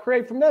what I'll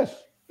create from this.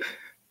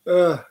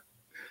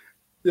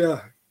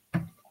 Yeah.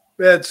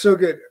 That's so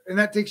good. And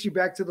that takes you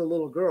back to the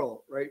little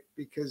girl, right?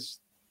 Because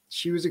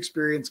she was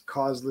experiencing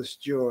causeless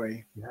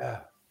joy. Yeah.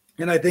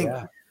 And I think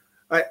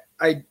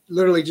I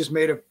literally just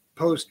made a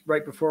post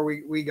right before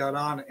we got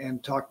on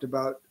and talked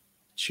about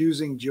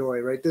choosing joy,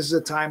 right? This is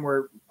a time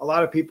where a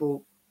lot of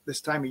people this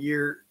time of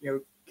year,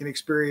 can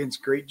experience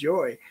great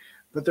joy,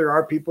 but there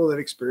are people that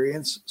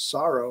experience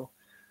sorrow.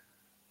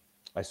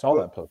 I saw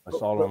that post. I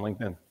saw it on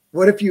LinkedIn.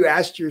 What if you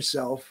asked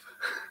yourself,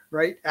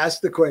 right?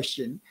 Ask the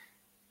question,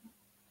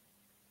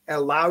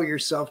 allow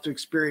yourself to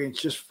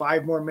experience just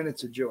 5 more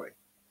minutes of joy.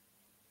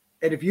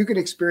 And if you can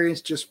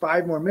experience just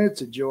 5 more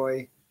minutes of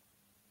joy,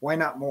 why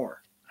not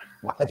more?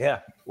 Yeah.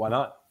 Why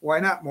not? Why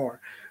not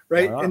more?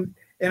 Right.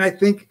 And I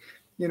think,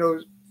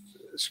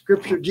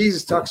 scripture,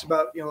 Jesus talks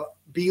about,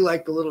 be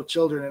like the little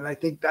children. And I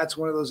think that's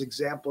one of those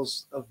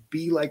examples of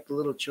be like the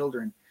little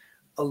children.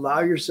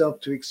 Allow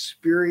yourself to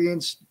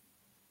experience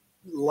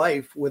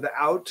life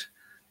without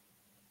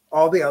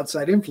all the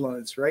outside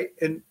influence, right?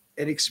 And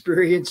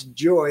experience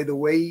joy the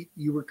way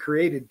you were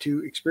created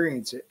to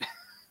experience it.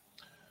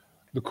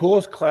 The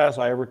coolest class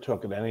I ever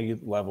took at any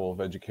level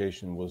of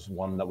education was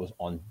one that was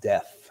on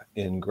death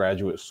in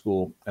graduate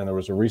school. And there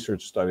was a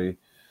research study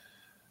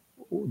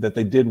that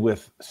they did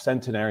with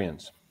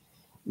centenarians.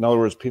 In other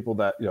words, people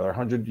that, are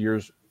 100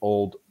 years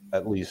old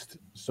at least.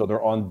 So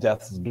they're on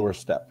death's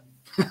doorstep.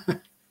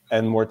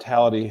 And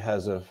mortality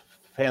has a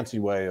fancy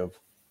way of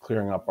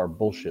clearing up our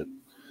bullshit.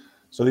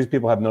 So these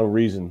people have no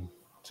reason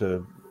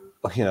to,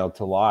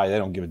 to lie. They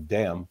don't give a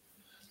damn.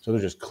 So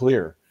they're just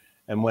clear.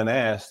 And when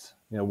asked,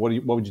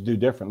 what would you do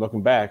different?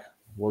 Looking back,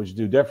 what would you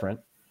do different?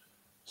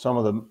 Some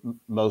of the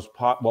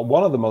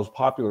one of the most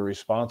popular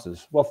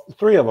responses, well,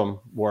 three of them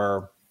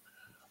were,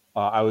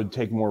 I would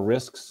take more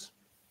risks.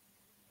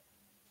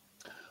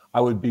 I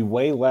would be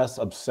way less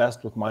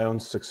obsessed with my own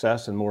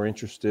success and more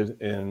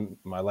interested in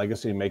my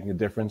legacy and making a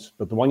difference.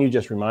 But the one you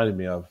just reminded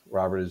me of,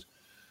 Robert, is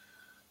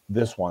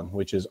this one,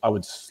 which is I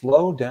would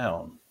slow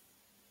down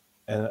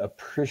and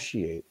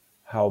appreciate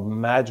how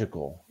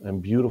magical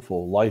and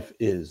beautiful life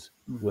is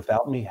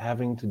without me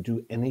having to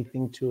do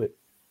anything to it.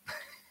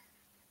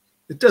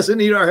 It doesn't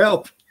need our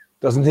help.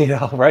 Doesn't need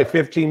help, right?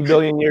 15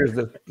 billion years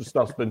this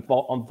stuff's been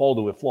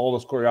unfolded with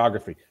flawless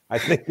choreography. I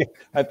think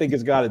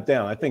it's got it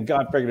down. I think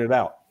God figured it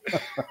out.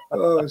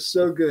 Oh,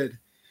 so good.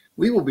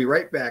 We will be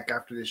right back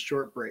after this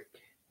short break.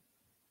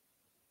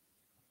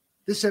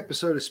 This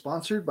episode is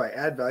sponsored by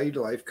Add Value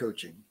to Life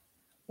Coaching.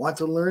 Want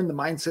to learn the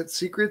mindset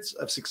secrets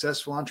of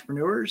successful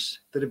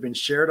entrepreneurs that have been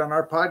shared on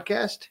our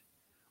podcast?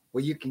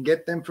 Well, you can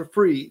get them for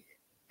free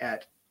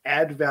at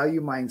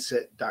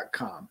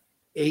addvaluemindset.com.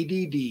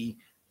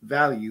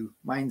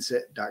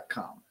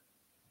 addvaluemindset.com.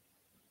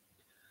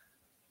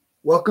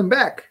 Welcome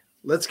back.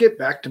 Let's get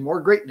back to more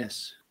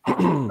greatness.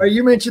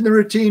 You mentioned the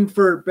routine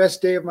for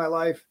best day of my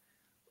life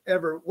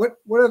ever. What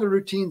other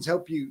routines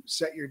help you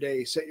set your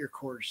day, set your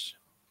course?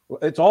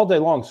 It's all day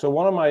long. So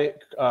one of my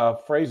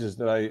phrases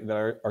that I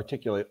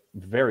articulate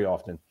very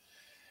often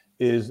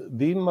is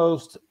the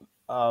most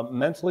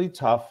mentally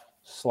tough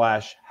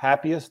 /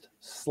 happiest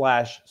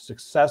 /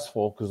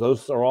 successful, because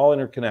those are all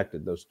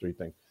interconnected, those three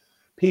things.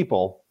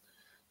 People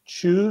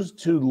choose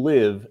to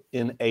live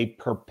in a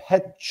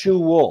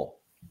perpetual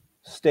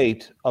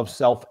state of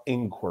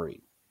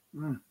self-inquiry.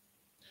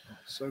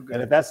 So good.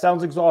 And if that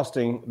sounds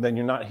exhausting, then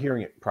you're not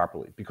hearing it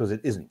properly, because it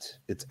isn't.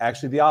 It's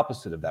actually the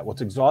opposite of that.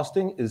 What's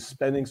exhausting is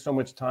spending so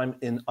much time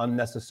in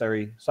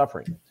unnecessary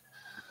suffering.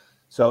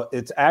 So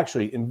it's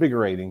actually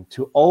invigorating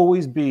to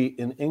always be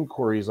in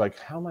inquiries like,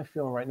 how am I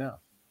feeling right now?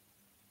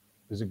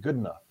 Is it good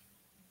enough?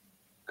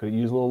 Could it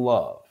use a little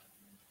love?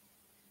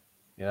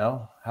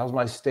 How's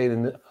my state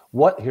in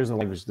here's the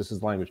language. This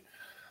is language.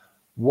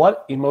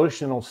 What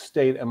emotional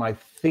state am I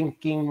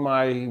thinking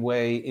my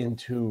way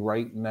into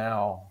right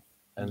now?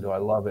 And do I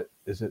love it?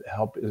 Is it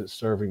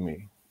serving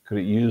me? Could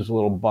it use a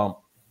little bump,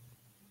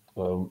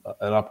 an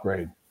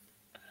upgrade?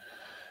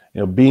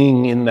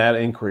 Being in that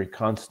inquiry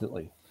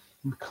constantly.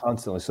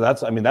 So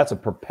that's a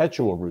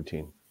perpetual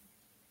routine.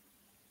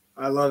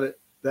 I love it.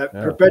 That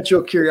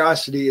perpetual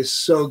curiosity is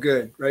so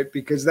good, right?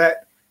 Because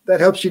that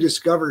helps you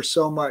discover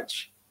so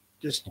much.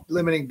 Just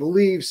limiting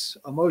beliefs,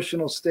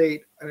 emotional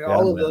state,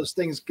 all of those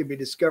things can be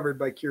discovered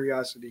by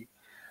curiosity.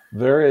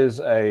 There is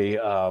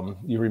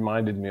you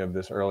reminded me of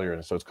this earlier,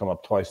 and so it's come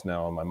up twice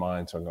now in my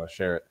mind, so I'm going to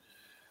share it.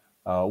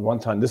 One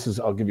time,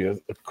 I'll give you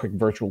a quick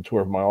virtual tour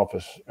of my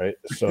office, right?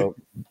 So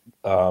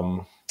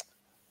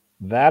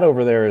that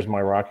over there is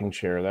my rocking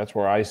chair. That's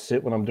where I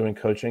sit when I'm doing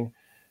coaching.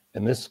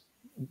 And this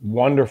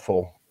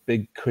wonderful,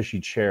 big, cushy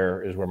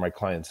chair is where my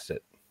clients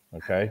sit,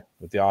 okay,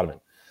 with the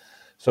ottoman.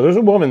 So there's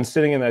a woman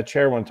sitting in that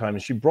chair one time,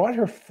 and she brought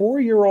her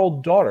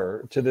 4-year-old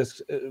daughter to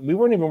this. We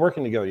weren't even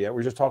working together yet. We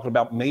were just talking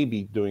about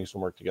maybe doing some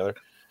work together.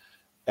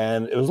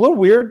 And it was a little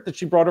weird that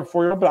she brought her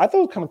 4-year-old, but I thought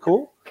it was kind of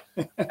cool.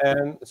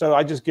 And so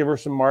I just give her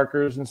some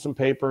markers and some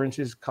paper, and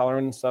she's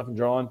coloring and stuff and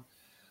drawing.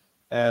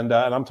 And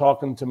I'm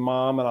talking to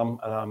Mom, and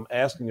I'm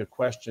asking a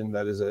question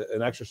that is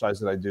an exercise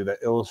that I do that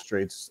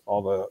illustrates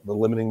all the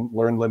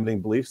learned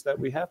limiting beliefs that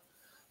we have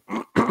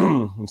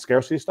and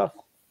scarcity stuff.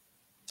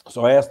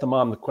 So I asked the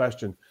mom the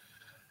question,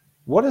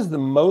 what is the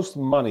most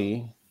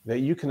money that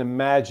you can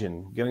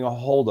imagine getting a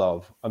hold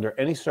of under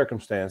any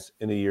circumstance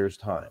in a year's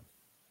time?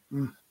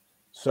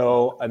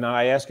 So, and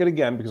I ask it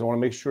again because I want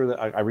to make sure that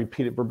I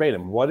repeat it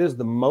verbatim. What is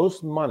the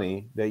most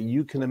money that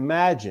you can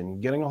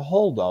imagine getting a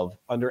hold of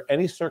under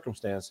any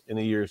circumstance in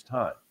a year's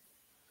time?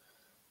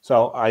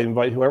 So I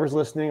invite whoever's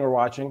listening or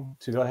watching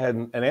to go ahead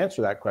and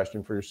answer that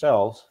question for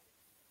yourselves,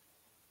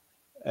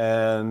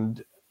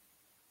 and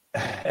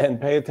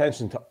pay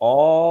attention to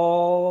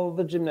all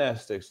the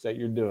gymnastics that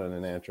you're doing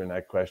in answering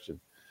that question.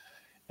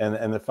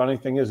 And the funny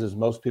thing is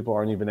most people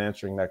aren't even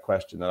answering that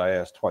question that I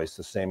asked twice,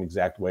 the same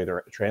exact way.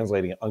 They're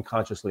translating it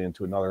unconsciously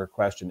into another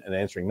question and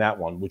answering that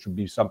one, which would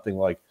be something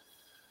like,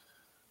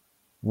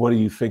 what do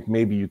you think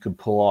maybe you could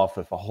pull off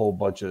if a whole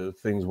bunch of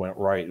things went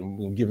right,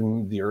 and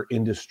given your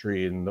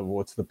industry and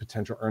what's the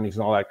potential earnings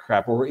and all that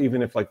crap? Or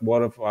even if, like,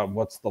 what if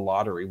what's the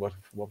lottery? What's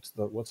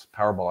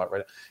Powerball at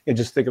right now? And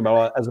just think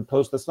about it, as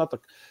opposed, that's not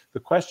the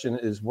question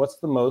is, what's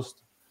the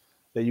most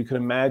that you can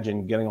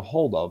imagine getting a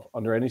hold of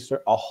under any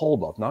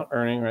not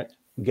earning, right?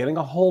 Getting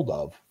a hold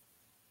of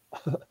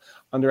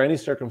under any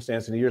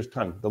circumstance in a year's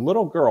time. The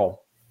little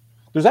girl,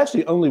 there's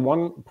actually only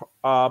one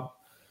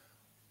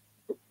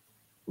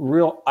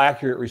real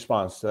accurate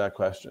response to that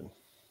question,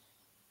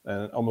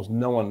 and almost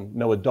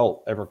no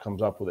adult ever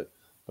comes up with it,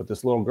 but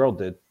this little girl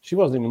did. She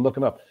wasn't even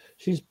looking up.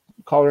 She's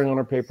coloring on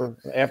her paper.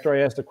 After I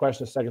asked the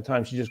question the second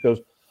time, she just goes,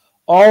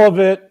 all of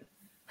it.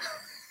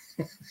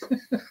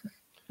 And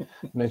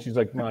then she's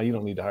like, no, you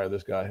don't need to hire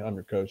this guy. I'm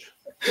your coach.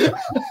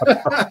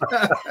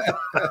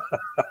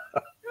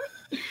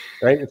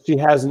 Right? She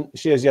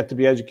has yet to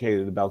be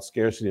educated about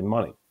scarcity of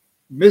money.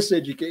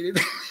 Miseducated.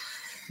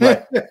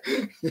 Right.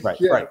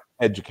 Right.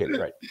 Educated,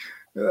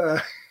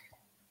 right.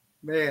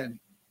 Man,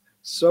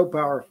 so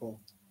powerful.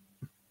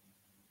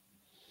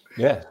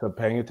 Yeah. So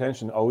paying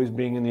attention, always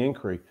being in the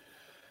inquiry.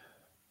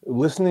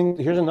 Listening,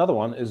 here's another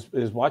one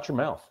is watch your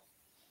mouth.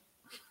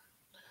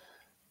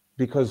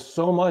 Because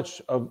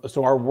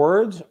so our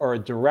words are a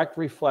direct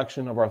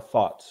reflection of our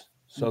thoughts.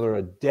 So they're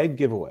a dead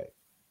giveaway.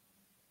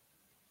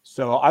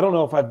 So I don't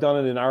know if I've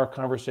done it in our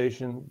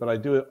conversation, but I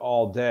do it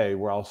all day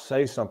where I'll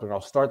say something,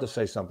 I'll start to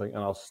say something, and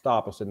I'll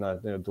stop. I said, no,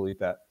 delete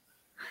that.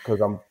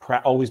 Because I'm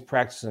always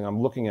practicing. I'm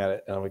looking at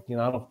it, and I'm like,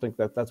 I don't think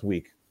that's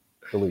weak.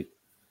 Delete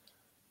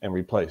and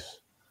replace.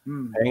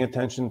 Paying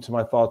attention to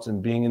my thoughts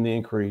and being in the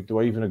inquiry. Do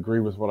I even agree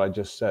with what I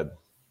just said?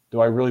 Do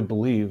I really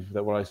believe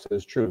that what I said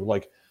is true?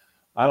 Like,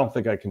 I don't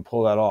think I can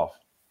pull that off.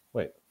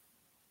 Wait,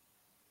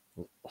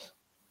 do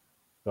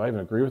I even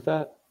agree with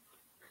that?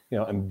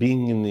 And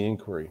being in the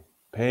inquiry,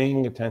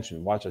 paying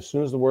attention. Watch as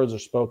soon as the words are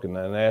spoken,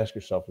 then ask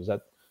yourself, is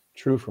that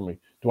true for me?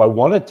 Do I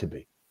want it to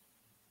be?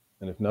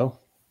 And if no,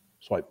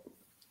 swipe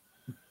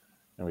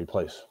and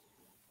replace.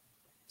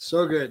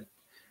 So good.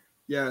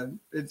 Yeah,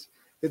 it's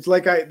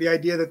like the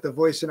idea that the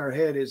voice in our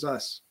head is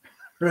us,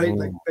 right?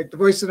 Like the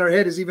voice in our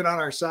head is even on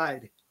our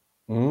side.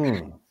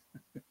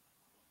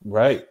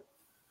 Right.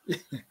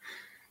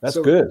 That's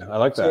good. I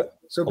like that.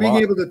 So being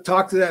able to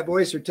talk to that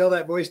voice or tell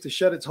that voice to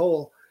shut its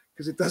hole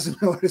because it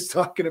doesn't know what it's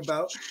talking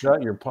about.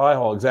 Shut your pie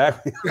hole.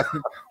 Exactly.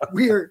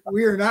 we are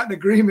not in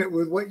agreement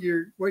with what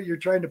you're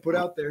trying to put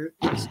out there.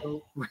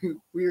 So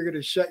we are going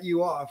to shut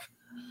you off.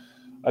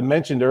 I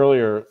mentioned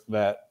earlier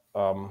that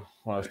when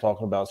I was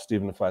talking about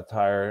Stephen the Flat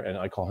Tire, and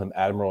I call him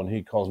Admiral, and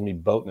he calls me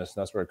Boatness,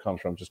 and that's where it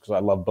comes from, just because I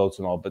love boats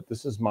and all. But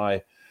this is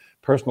my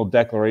personal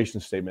declaration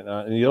statement,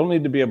 and you don't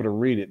need to be able to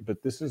read it,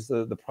 but this is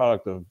the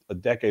product of a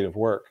decade of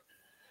work.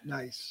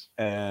 Nice.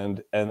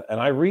 And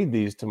I read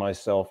these to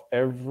myself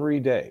every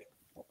day.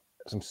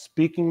 So I'm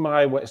speaking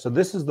my way. So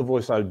this is the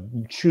voice I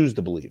choose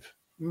to believe.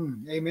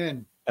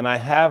 Amen. And I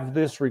have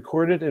this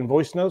recorded in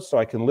voice notes so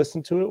I can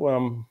listen to it when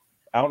I'm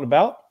out and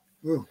about.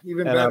 Ooh,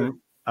 even better.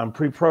 I'm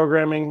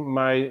pre-programming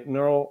my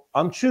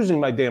I'm choosing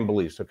my damn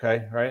beliefs,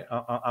 okay? Right?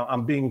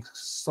 I'm being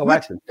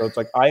selected. So it's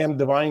like, I am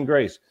divine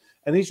grace.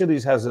 And each of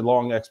these has a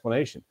long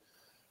explanation,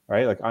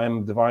 right? Like, I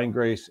am divine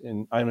grace,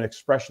 and I'm an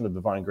expression of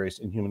divine grace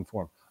in human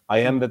form. I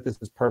am that this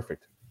is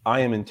perfect. I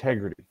am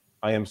integrity.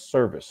 I am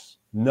service.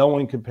 No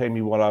one can pay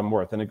me what I'm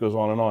worth. And it goes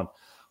on and on.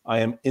 I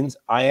am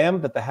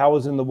that the how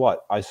is in the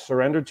what. I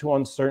surrender to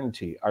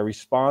uncertainty. I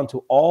respond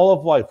to all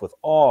of life with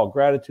awe,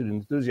 gratitude, and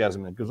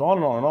enthusiasm. And it goes on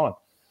and on and on.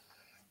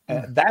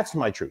 And that's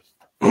my truth.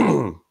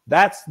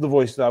 That's the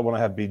voice that I want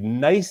to have be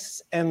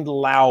nice and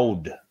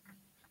loud.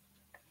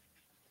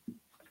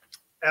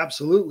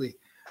 Absolutely.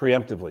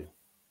 Preemptively.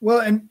 Well,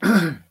 and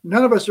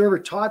none of us are ever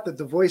taught that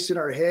the voice in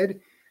our head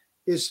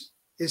is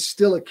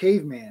still a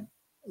caveman.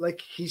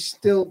 Like, he's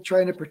still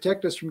trying to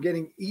protect us from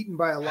getting eaten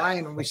by a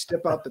lion when we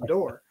step out the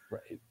door.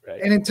 Right.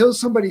 And until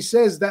somebody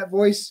says that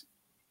voice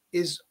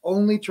is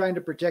only trying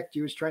to protect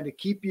you, is trying to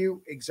keep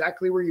you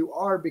exactly where you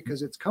are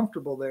because it's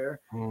comfortable there.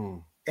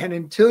 And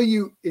until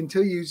you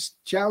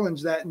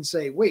challenge that and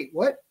say, wait,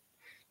 what?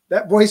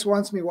 That voice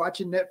wants me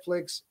watching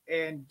Netflix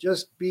and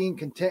just being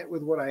content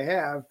with what I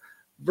have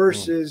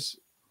versus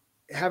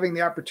having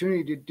the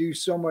opportunity to do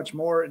so much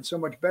more and so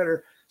much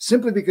better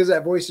simply because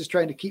that voice is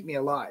trying to keep me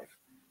alive.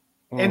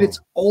 And it's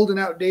old and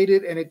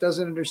outdated, and it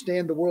doesn't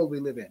understand the world we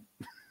live in.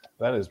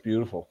 That is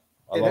beautiful.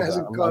 I love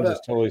that. I'm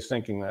just totally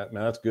thinking that,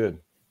 man. That's good.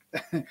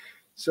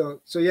 So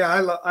yeah,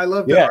 I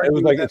love that. Yeah, it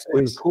was like, it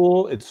was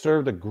cool. It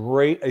served a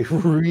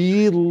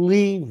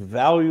really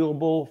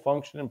valuable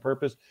function and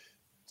purpose.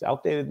 It's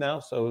outdated now,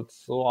 so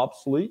it's a little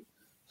obsolete.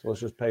 So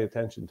let's just pay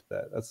attention to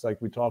that. That's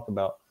like we talk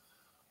about,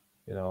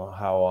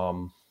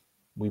 how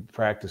we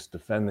practice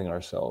defending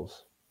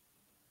ourselves,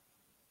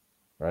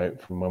 right?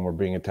 From when we're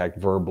being attacked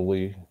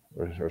verbally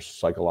or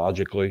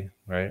psychologically,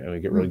 right? And we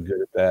get really good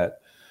at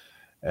that.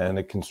 And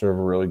it can serve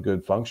a really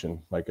good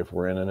function. Like if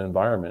we're in an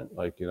environment,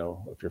 like,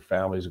 if your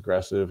family's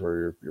aggressive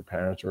or your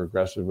parents are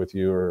aggressive with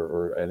you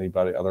or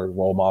anybody, other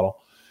role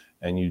model,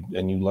 and you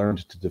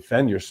learned to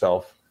defend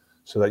yourself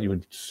so that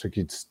you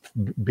could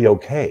be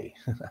okay.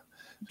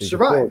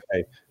 Survive.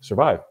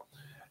 Survive.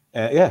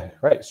 And yeah,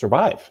 right.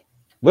 Survive,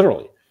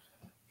 literally.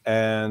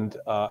 And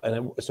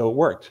so it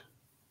worked,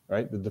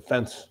 right? The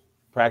defense,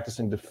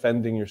 practicing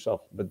defending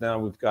yourself. But now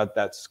we've got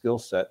that skill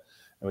set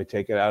and we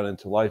take it out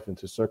into life,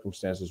 into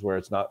circumstances where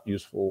it's not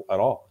useful at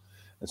all.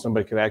 And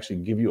somebody could actually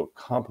give you a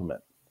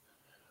compliment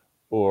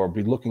or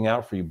be looking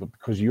out for you, but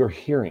because you're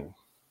hearing,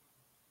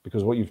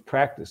 because what you've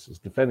practiced is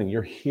defending,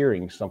 you're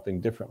hearing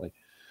something differently.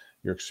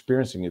 You're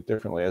experiencing it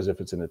differently as if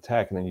it's an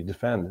attack, and then you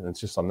defend, and it's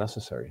just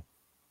unnecessary.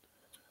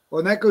 Well,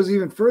 and that goes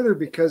even further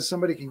because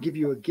somebody can give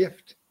you a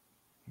gift.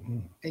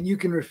 and you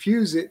can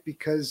refuse it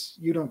because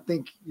you don't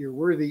think you're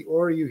worthy,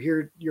 or you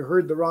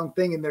heard the wrong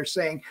thing and they're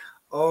saying,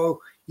 oh,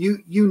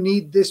 you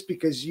need this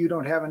because you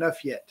don't have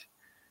enough yet.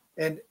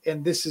 And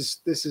this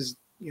is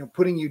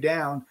putting you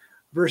down,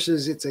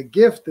 versus it's a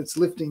gift that's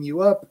lifting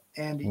you up,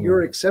 and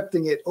you're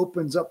accepting it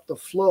opens up the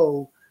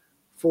flow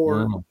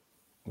for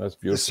that's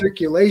beautiful. The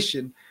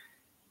circulation,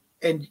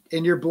 and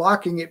you're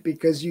blocking it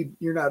because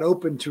you're not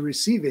open to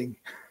receiving.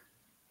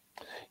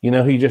 You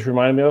know who you just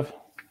reminded me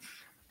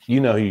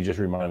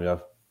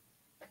of?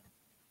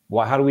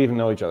 Why? How do we even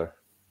know each other?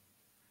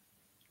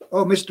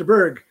 Oh, Mr.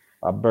 Berg.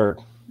 Berg.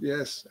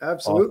 Yes,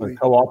 absolutely.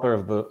 Co-author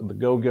of the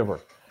Go Giver.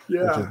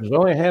 Yeah. There's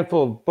only a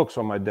handful of books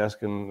on my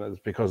desk, and it's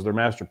because they're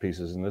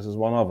masterpieces, and this is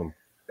one of them.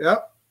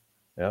 Yep.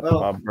 Yep. Well,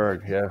 Bob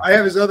Berg. Yeah. I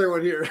have his other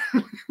one here.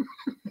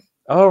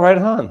 Oh, right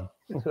on.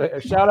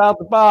 Shout out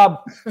to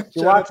Bob.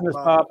 You're watching this,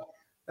 Bob.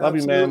 Love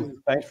you,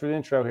 man. Thanks for the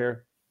intro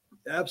here.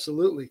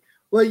 Absolutely.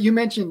 Well, you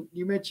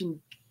mentioned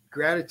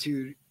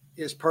gratitude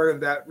as part of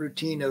that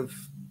routine of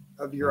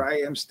your I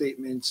am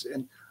statements,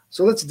 and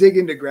so let's dig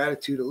into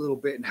gratitude a little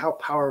bit and how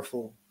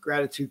powerful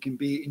gratitude can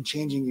be in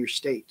changing your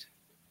state.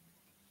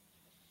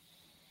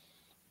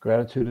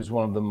 Gratitude is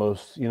one of the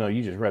most,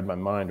 you just read my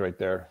mind right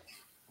there.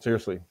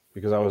 Seriously,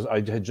 because I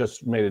had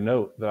just made a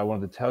note that I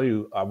wanted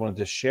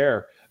to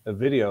share a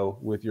video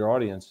with your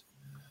audience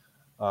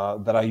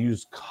that I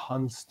use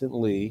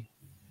constantly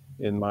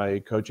in my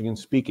coaching and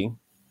speaking.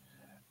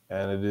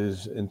 And it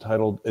is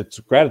entitled, it's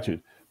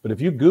gratitude. But if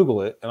you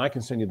Google it, and I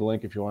can send you the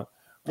link if you want.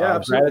 Yeah,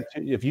 absolutely.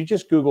 If you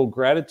just Google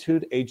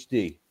Gratitude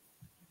HD,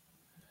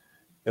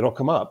 it'll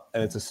come up.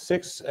 And it's a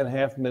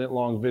 6.5 minute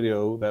long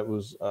video that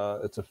was,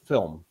 it's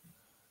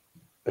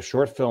a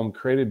short film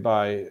created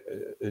by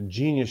a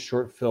genius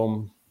short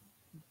film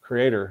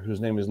creator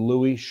whose name is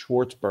Louis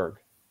Schwartzberg,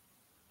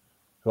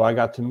 who I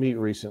got to meet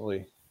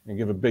recently and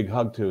give a big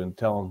hug to and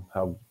tell him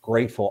how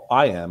grateful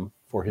I am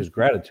for his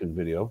gratitude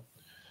video.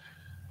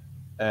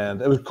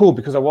 And it was cool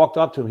because I walked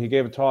up to him. He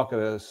gave a talk at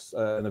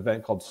an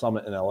event called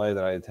Summit in LA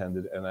that I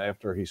attended. And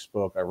after he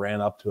spoke, I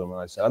ran up to him and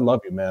I said, I love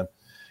you, man.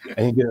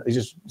 And he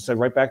just said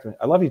right back to me,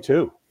 I love you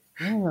too.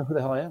 I don't know who the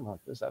hell I am. I'm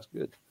like, that's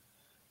good.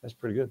 That's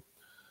pretty good.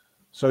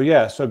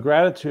 So so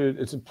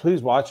gratitude,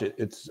 please watch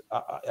it.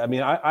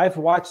 I've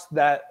watched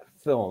that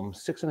film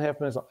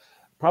 6.5 minutes,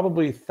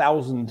 probably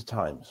 1,000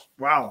 times.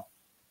 Wow.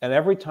 And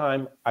every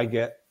time I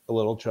get a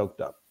little choked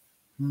up.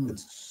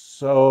 It's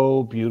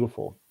so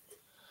beautiful.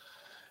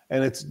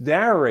 And it's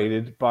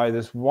narrated by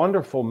this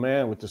wonderful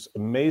man with this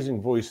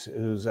amazing voice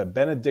who's a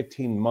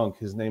Benedictine monk.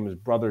 His name is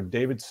Brother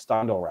David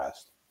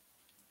Steindl-Rast.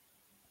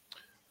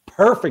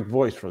 Perfect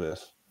voice for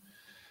this.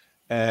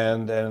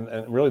 And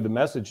really the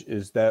message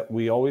is that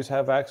we always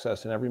have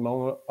access in every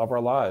moment of our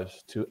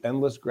lives to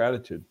endless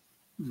gratitude.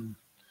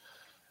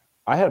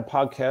 I had a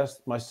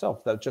podcast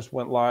myself that just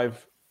went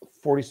live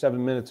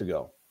 47 minutes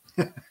ago.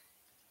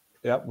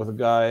 With a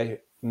guy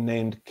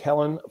named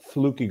Kellen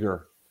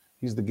Flukiger.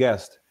 He's the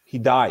guest. He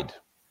died.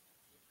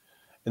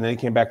 And then he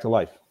came back to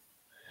life.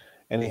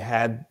 And he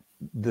had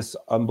this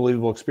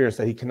unbelievable experience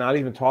that he cannot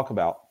even talk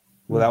about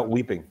without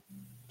weeping.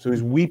 So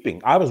he's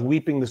weeping. I was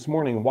weeping this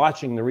morning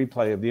watching the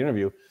replay of the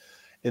interview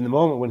in the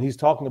moment when he's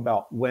talking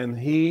about when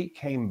he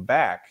came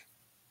back,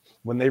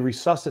 when they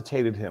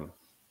resuscitated him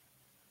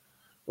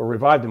or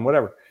revived him,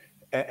 whatever.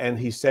 And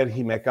he said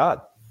he met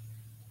God.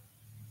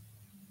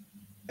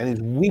 And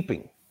he's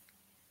weeping.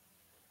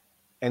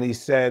 And he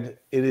said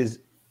it is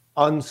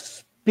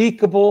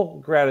unspeakable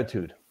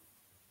gratitude.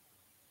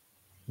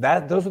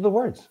 Those are the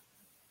words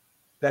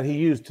that he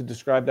used to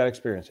describe that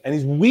experience. And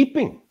he's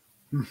weeping.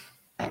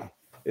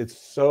 It's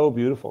so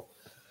beautiful.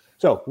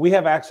 So we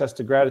have access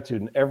to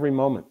gratitude in every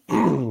moment.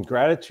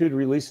 Gratitude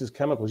releases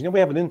chemicals. We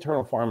have an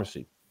internal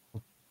pharmacy.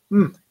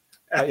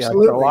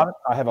 Absolutely.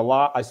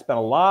 I spent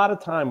a lot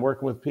of time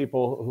working with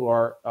people who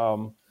are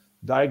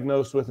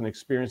diagnosed with and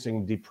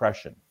experiencing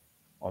depression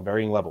on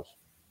varying levels.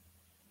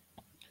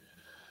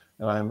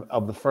 And I'm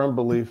of the firm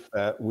belief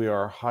that we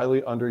are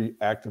highly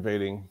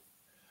underactivating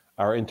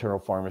our internal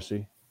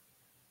pharmacy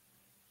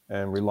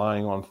and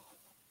relying on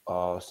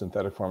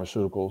synthetic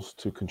pharmaceuticals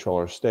to control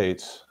our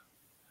states.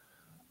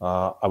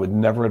 I would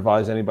never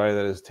advise anybody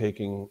that is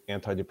taking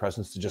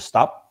antidepressants to just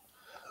stop.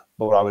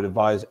 But what I would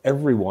advise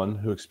everyone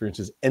who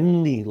experiences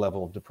any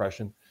level of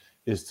depression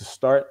is to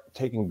start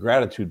taking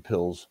gratitude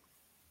pills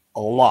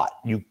a lot.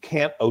 You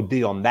can't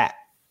OD on that,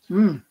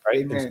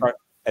 right?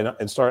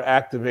 And start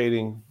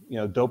activating,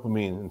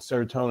 dopamine and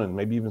serotonin,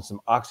 maybe even some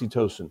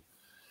oxytocin.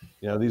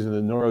 These are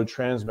the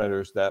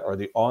neurotransmitters that are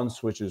the on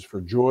switches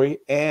for joy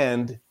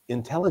and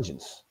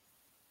intelligence.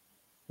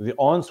 The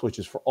on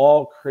switches for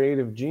all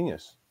creative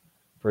genius,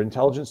 for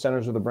intelligent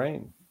centers of the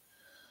brain.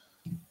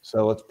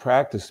 So let's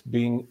practice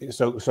being,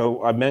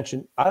 so I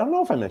mentioned, I don't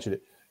know if I mentioned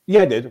it.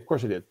 Yeah, I did. Of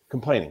course I did.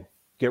 Complaining.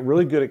 Get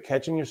really good at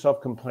catching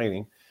yourself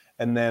complaining.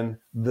 And then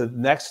the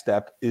next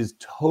step is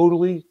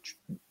totally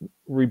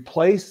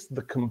replace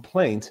the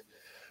complaint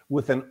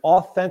with an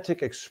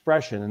authentic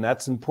expression. And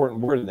that's an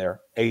important word in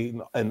there.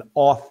 An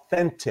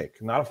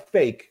authentic, not a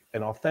fake,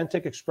 an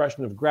authentic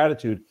expression of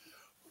gratitude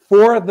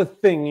for the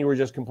thing you were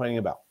just complaining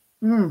about.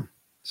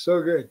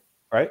 So good.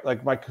 Right?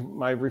 Like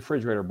my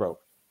refrigerator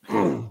broke.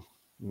 And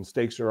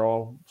steaks are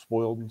all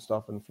spoiled and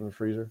stuff from the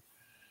freezer.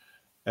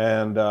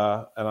 And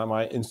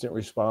my instant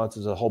response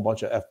is a whole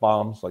bunch of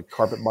F-bombs, like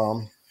carpet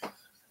bombs.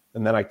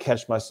 And then I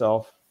catch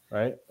myself,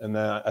 right? And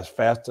then as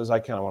fast as I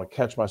can, I want to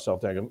catch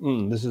myself there. I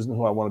go, this isn't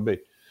who I want to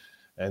be.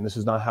 And this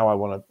is not how I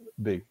want to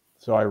be.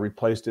 So I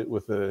replaced it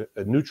with a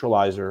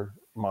neutralizer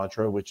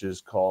mantra, which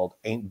is called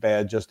ain't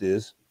bad, just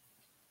is.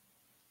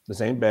 This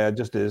ain't bad,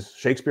 just is.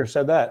 Shakespeare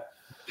said that.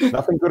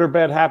 Nothing good or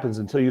bad happens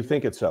until you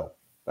think it's so.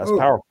 That's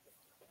powerful.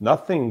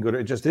 Nothing good,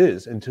 it just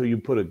is until you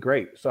put it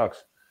great,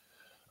 sucks.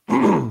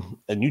 And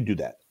you do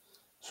that.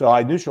 So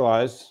I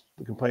neutralize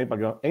the complaint by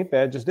going, ain't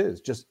bad, just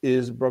is. Just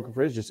is a broken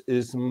fridge, just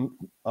is some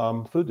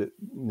food that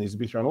needs to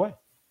be thrown away.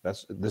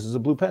 This is a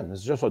blue pen. This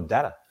is just what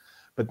data.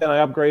 But then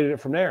I upgraded it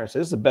from there and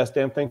said, this is the best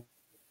damn thing.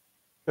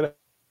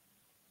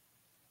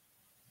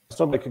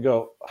 Somebody could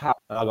go, how?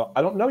 And I'll go,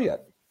 I don't know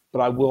yet, but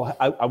I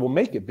will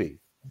make it be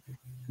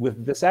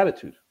with this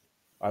attitude.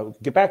 I will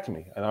get back to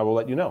me and I will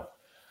let you know.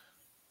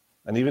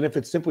 And even if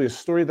it's simply a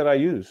story that I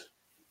use,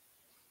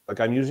 like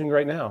I'm using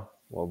right now,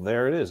 well,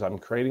 there it is. I'm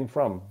creating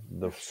from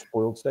the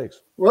spoiled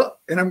steaks. Well,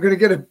 and I'm going to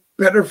get a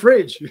better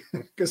fridge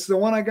because the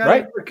one I got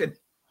is working.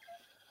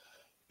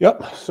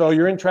 Yep. So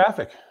you're in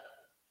traffic.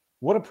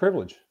 What a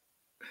privilege.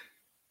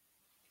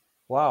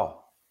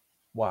 Wow.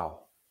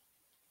 Wow.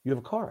 You have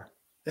a car.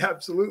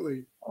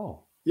 Absolutely.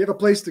 Oh. You have a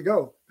place to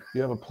go.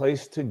 You have a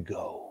place to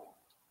go.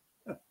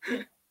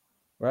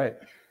 Right.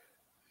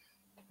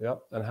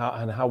 Yep. And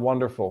how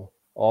wonderful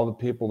all the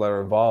people that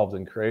are involved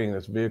in creating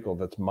this vehicle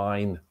that's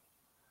mine.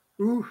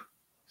 Ooh.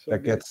 So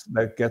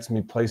that gets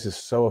me places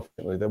so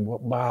efficiently.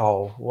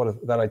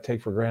 That I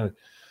take for granted.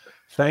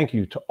 Thank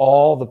you to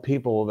all the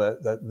people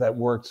that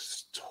worked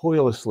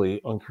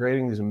tirelessly on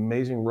creating these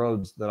amazing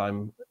roads that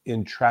I'm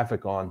in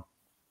traffic on.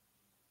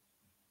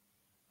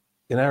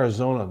 In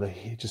Arizona,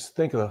 just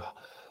think of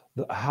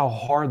how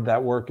hard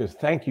that work is.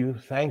 Thank you.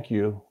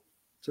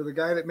 To the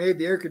guy that made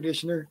the air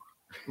conditioner.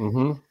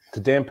 To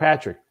Dan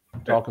Patrick,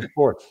 talking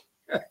sports.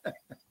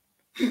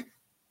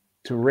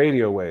 To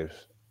radio waves.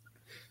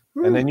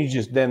 Ooh. And then you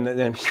just then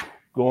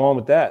go on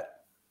with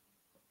that.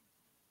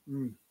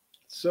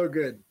 So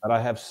good. That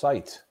I have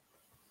sight.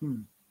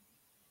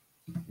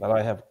 That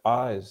I have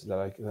eyes. That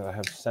I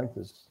have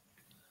senses.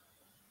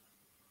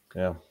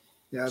 Yeah.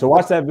 Yeah. So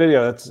watch that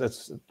video.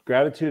 That's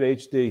Gratitude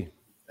HD.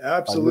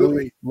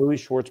 Absolutely. Louis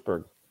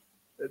Schwartzberg.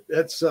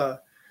 That's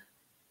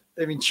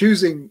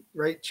choosing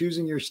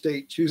your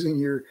state,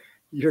 choosing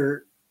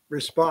your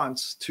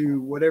response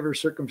to whatever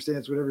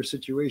circumstance, whatever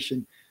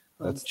situation,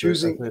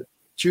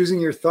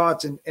 choosing your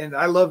thoughts. And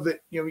I love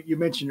that, you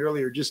mentioned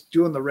earlier, just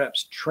doing the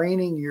reps,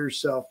 training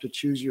yourself to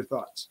choose your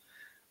thoughts.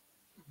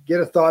 Get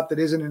a thought that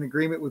isn't in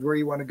agreement with where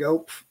you want to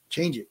go,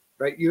 change it,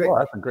 right? You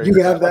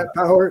have that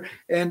power.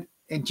 And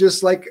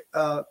just like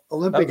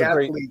Olympic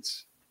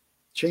athletes,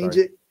 change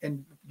it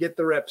and get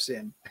the reps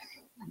in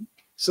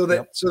so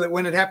that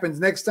when it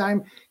happens next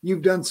time,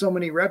 you've done so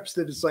many reps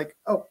that it's like,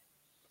 oh,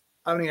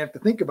 I don't even have to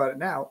think about it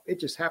now. It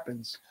just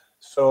happens.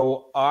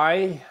 So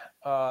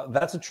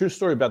that's a true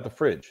story about the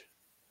fridge.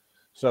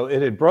 So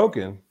it had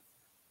broken,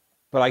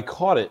 but I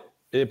caught it.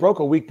 It broke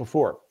a week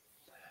before.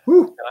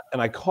 Whew.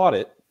 And I caught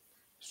it.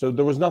 So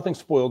there was nothing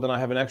spoiled. And I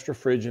have an extra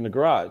fridge in the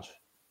garage,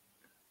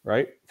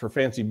 right? For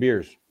fancy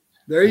beers.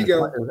 There you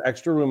go. There's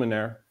extra room in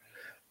there.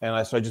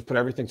 And so I just put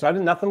everything. So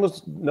nothing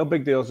was no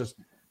big deal. It's just,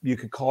 you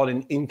could call it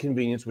an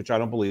inconvenience, which I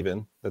don't believe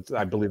in.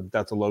 I believe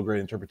that's a low grade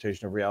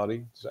interpretation of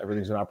reality. So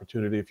everything's an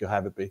opportunity if you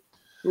have it be.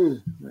 Ooh,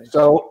 nice.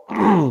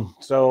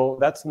 So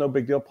that's no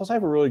big deal. Plus I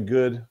have a really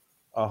good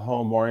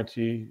home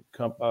warranty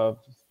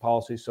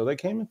policy. So they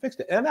came and fixed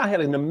it. And I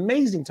had an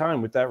amazing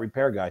time with that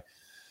repair guy,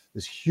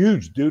 this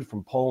huge dude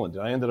from Poland.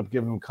 And I ended up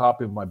giving him a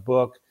copy of my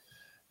book.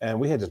 And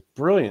we had this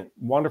brilliant,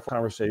 wonderful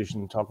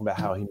conversation talking about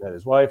how he met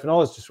his wife and all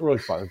this, just really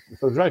fun.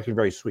 So it was actually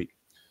very sweet.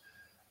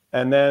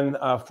 And then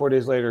 4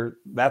 days later,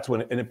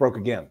 it broke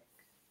again.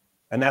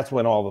 And that's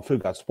when all the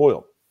food got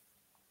spoiled.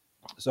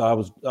 So I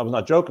was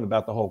not joking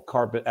about the whole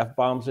carpet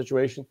F-bomb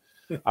situation.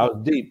 I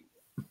was deep.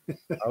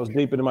 I was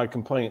deep into my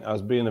complaint. I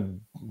was being a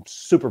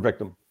super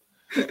victim,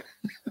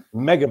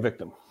 mega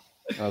victim.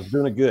 I was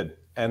doing it good.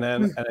 And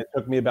it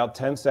took me about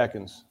 10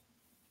 seconds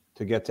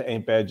to get to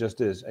ain't bad, just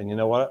is. And you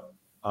know what?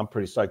 I'm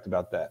pretty psyched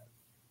about that.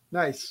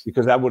 Nice.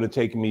 Because that would have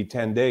taken me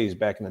 10 days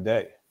back in the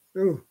day.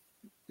 Ooh.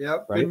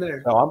 Yep. Right? Been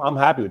there. So I'm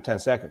happy with 10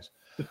 seconds.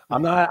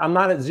 I'm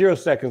not at 0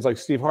 seconds like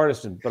Steve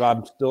Hardison, but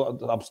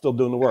I'm still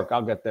doing the work.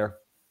 I'll get there.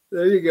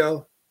 There you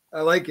go.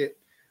 I like it.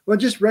 Well,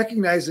 just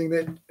recognizing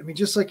that,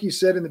 just like you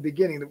said in the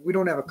beginning, that we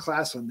don't have a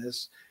class on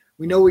this.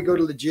 We know we go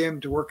to the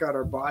gym to work out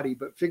our body,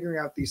 but figuring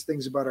out these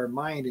things about our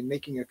mind and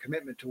making a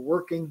commitment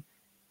to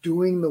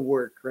doing the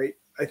work, right?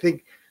 I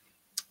think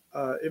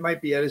it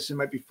might be Edison, it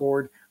might be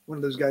Ford. One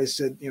of those guys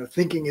said,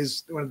 thinking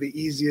is one of the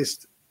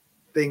easiest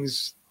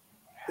things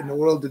in the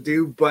world to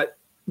do, but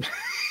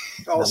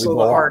also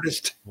the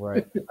hardest.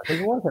 Right. I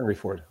think it was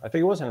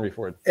Henry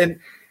Ford. And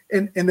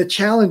the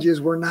challenge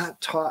is we're not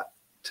taught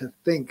to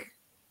think,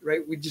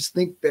 right? We just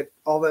think that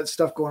all that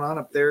stuff going on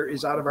up there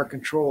is out of our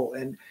control,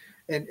 and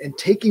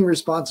taking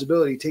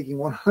responsibility, taking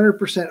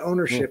 100%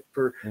 ownership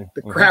for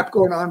the crap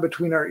going on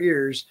between our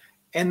ears,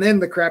 and then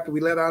the crap that we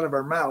let out of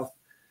our mouth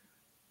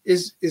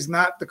is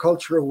not the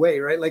cultural way,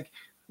 right? Like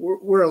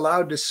we're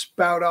allowed to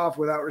spout off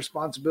without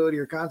responsibility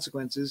or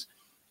consequences.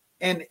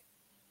 And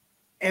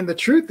the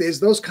truth is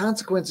those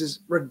consequences,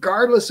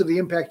 regardless of the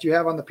impact you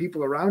have on the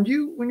people around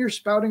you, when you're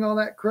spouting all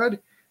that crud,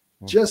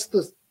 just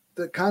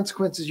the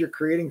consequences you're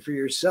creating for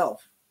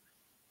yourself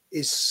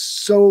is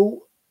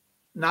so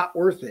not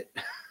worth it.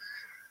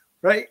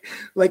 Right?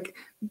 Like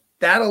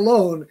that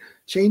alone,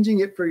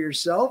 changing it for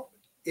yourself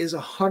is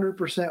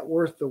 100%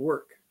 worth the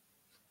work.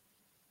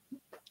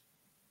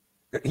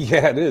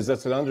 Yeah, it is.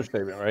 That's an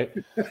understatement, right?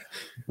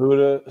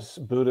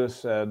 Buddha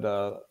said,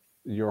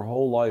 your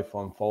whole life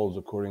unfolds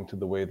according to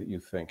the way that you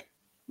think.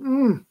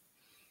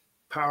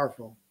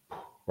 Powerful.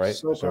 Right?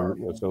 So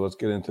powerful. So let's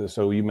get into this.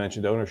 So you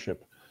mentioned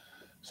ownership.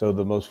 So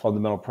the most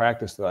fundamental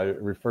practice that I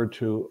referred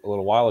to a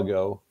little while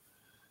ago,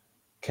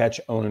 catch,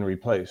 own, and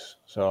replace.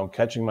 So I'm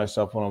catching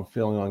myself when I'm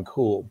feeling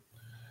uncool.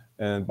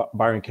 And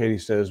Byron Katie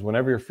says,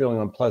 whenever you're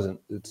feeling unpleasant,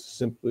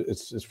 it's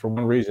for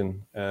one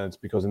reason, and it's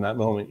because in that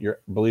moment you're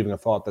believing a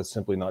thought that's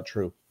simply not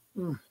true.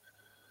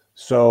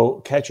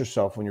 So catch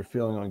yourself when you're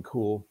feeling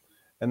uncool,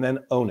 and then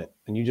own it.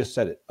 And you just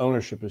said it.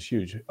 Ownership is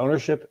huge.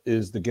 Ownership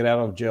is the get out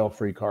of jail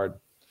free card.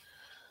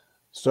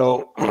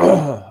 So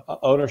an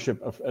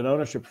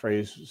ownership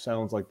phrase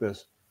sounds like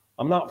this: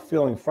 I'm not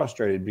feeling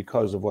frustrated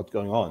because of what's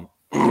going on.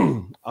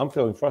 I'm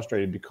feeling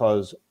frustrated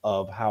because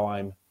of how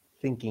I'm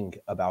thinking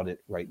about it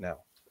right now.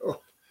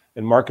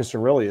 And Marcus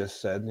Aurelius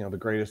said, the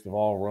greatest of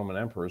all Roman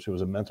emperors, who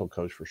was a mental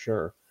coach for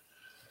sure,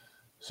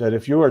 said,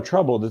 if you are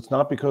troubled, it's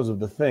not because of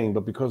the thing,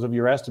 but because of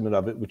your estimate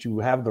of it, which you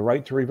have the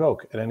right to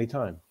revoke at any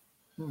time.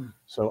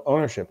 So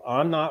ownership.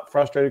 I'm not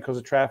frustrated because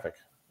of traffic.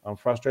 I'm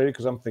frustrated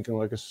because I'm thinking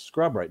like a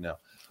scrub right now.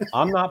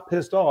 I'm not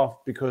pissed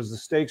off because the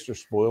steaks are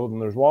spoiled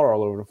and there's water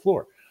all over the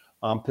floor.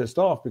 I'm pissed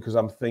off because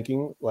I'm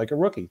thinking like a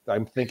rookie.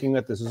 I'm thinking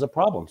that this is a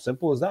problem.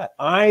 Simple as that.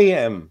 I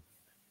am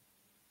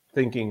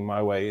thinking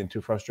my way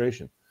into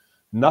frustration.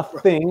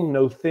 Nothing,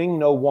 no thing,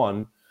 no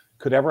one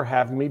could ever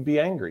have me be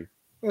angry,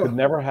 could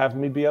never have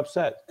me be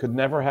upset, could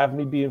never have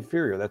me be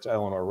inferior. That's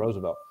Eleanor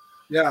Roosevelt.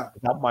 Yeah.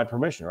 Without my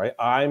permission, right?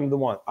 I'm the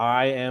one.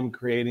 I am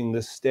creating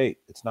this state.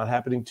 It's not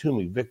happening to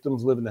me.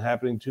 Victims live in the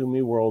happening to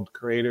me world.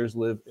 Creators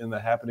live in the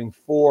happening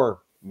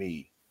for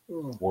me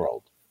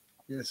world.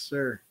 Yes,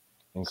 sir.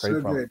 And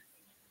so good.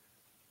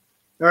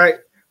 All right.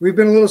 We've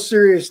been a little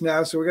serious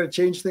now, so we're going to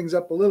change things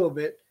up a little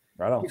bit.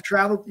 Right on.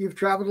 You've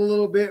traveled a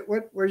little bit.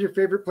 Where's your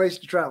favorite place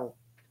to travel?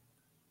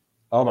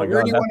 Oh my God.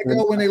 Where do you want to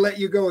go when they let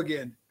you go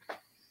again?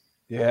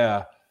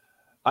 Yeah.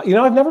 I've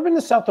never been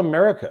to South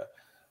America,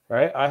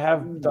 right? I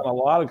have done a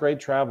lot of great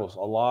travels,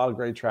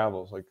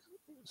 like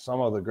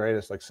some of the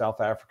greatest, like South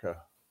Africa,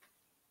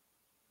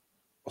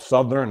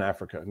 Southern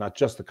Africa, not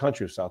just the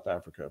country of South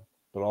Africa,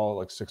 but all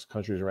like 6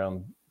 countries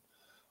around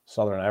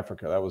Southern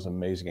Africa. That was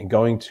amazing. And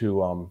going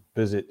to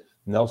visit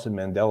Nelson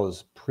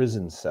Mandela's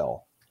prison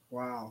cell.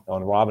 Wow.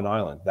 On Robben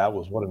Island. That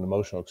was what an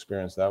emotional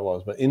experience that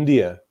was. But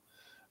India,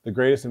 the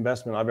greatest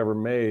investment I've ever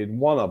made,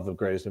 one of the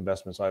greatest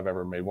investments I've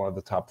ever made, one of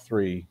the top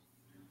 3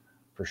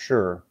 for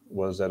sure,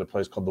 was at a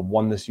place called the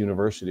Oneness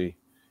University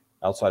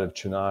outside of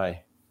Chennai,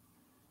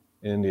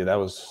 India. That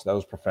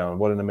was profound.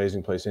 What an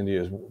amazing place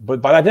India is.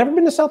 But I've never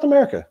been to South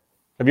America.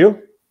 Have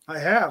you? I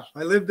have.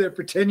 I lived there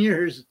for 10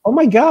 years. Oh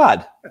my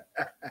God.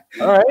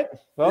 All right.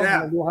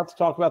 Well, we'll have to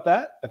talk about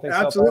that. I think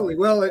absolutely.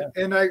 Well,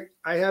 and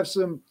I have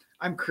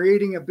I'm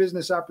creating a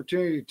business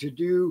opportunity to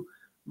do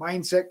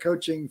mindset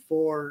coaching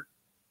for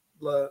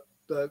the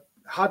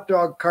hot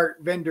dog cart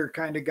vendor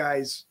kind of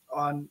guys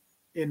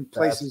in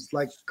places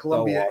like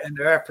Colombia and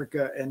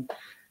Africa,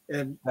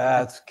 and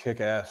that's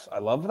kick-ass. I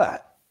love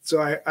that.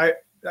 So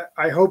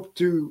I hope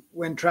to,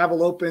 when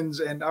travel opens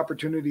and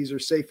opportunities are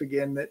safe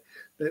again, that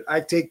I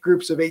take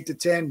groups of 8 to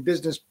 10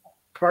 business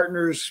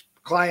partners,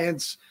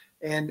 clients,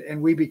 and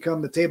we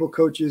become the table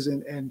coaches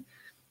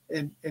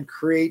and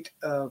create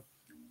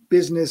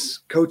business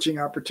coaching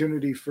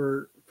opportunity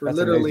for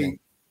literally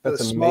the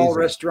small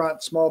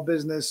restaurant, small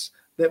business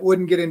that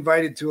wouldn't get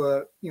invited to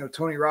a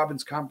Tony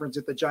Robbins conference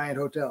at the Giant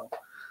Hotel.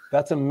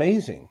 That's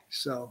amazing.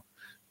 So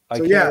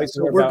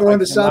we're going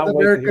to South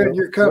America, and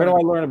you're coming. Where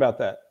do I learn about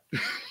that?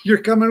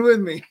 You're coming with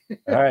me.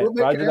 All right,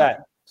 roger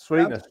that.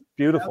 Sweetness,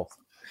 beautiful.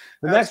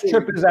 The next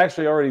trip is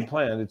actually already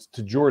planned. It's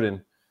to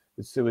Jordan.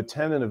 It's to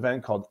attend an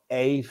event called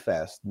A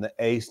Fest, and the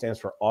A stands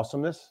for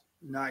awesomeness.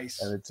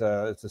 Nice. And it's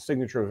a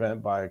signature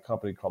event by a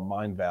company called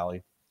Mind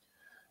Valley,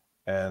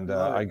 and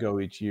I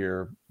go each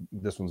year.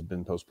 This one's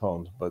been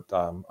postponed, but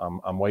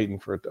I'm waiting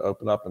for it to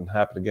open up and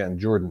happen again.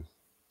 Jordan.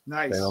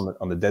 Nice.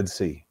 On the Dead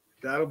Sea.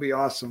 That'll be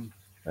awesome.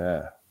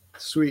 Yeah.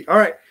 Sweet. All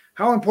right.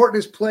 How important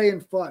is play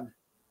and fun?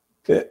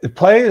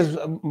 Play is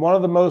one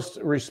of the most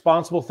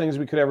responsible things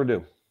we could ever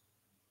do.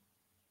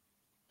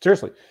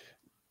 Seriously.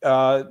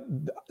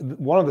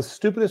 one of the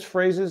stupidest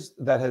phrases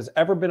that has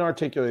ever been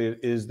articulated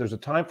is there's a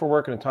time for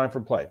work and a time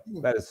for play.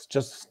 That is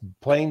just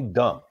plain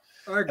dumb.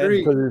 I agree.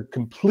 And because it's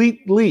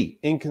completely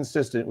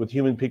inconsistent with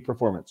human peak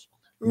performance.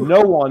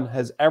 No one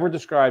has ever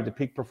described a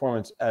peak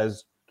performance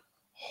as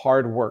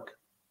hard work.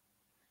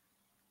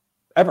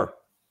 Ever.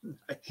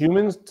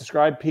 Humans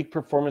describe peak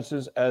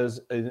performances as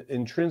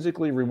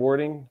intrinsically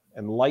rewarding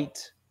and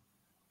light,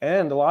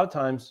 and a lot of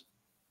times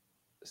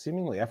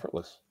seemingly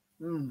effortless.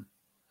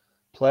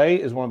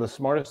 Play is one of the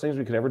smartest things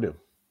we could ever do.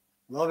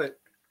 Love it.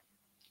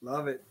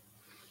 Love it.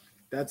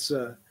 That's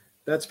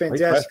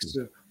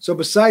fantastic. So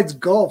besides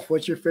golf,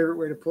 what's your favorite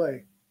way to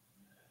play?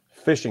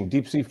 Fishing,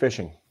 deep sea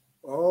fishing.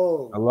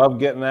 Oh, I love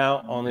getting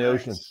out on the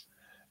ocean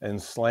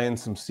and slaying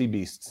some sea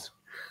beasts.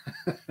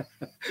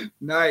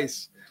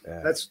 Nice.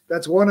 Yeah.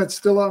 That's one that's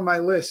still on my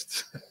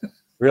list.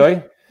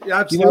 Really? Yeah,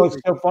 absolutely. You know, it's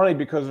so funny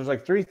because there's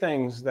like three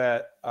things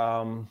that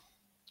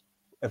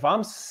if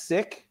I'm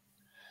sick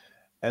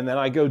and then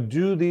I go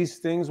do these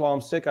things while I'm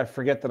sick, I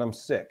forget that I'm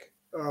sick.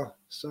 Oh,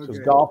 so good. It's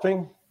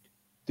golfing,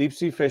 deep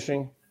sea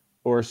fishing,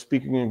 or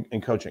speaking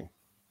and coaching.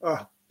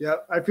 Oh, yeah.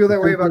 I feel that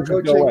way about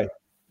coaching.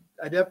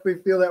 I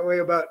definitely feel that way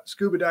about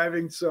scuba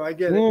diving, so I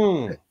get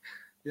it.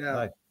 Yeah.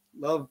 Nice.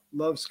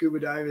 Love scuba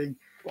diving.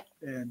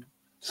 And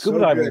scuba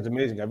diving is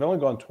amazing. I've only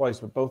gone twice,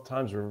 but both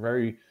times were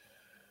very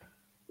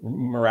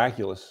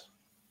miraculous.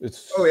 It's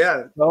so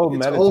it's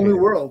a whole new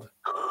world.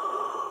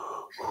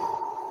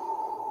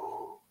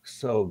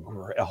 So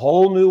great. A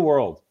whole new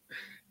world.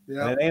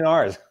 Yeah. And it ain't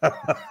ours.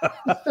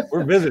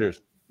 We're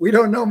visitors. We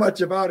don't know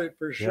much about it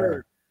for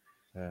sure.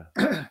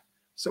 Yeah.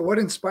 So what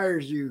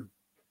inspires you?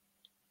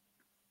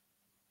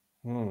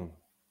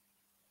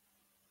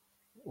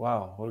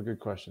 Wow, what a good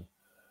question.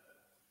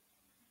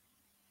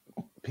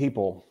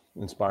 People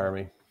inspire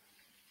me.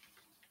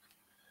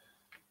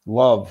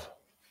 Love,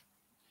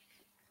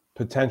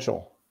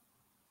 potential,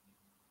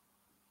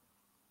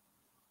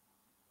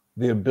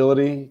 the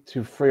ability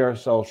to free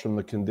ourselves from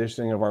the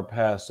conditioning of our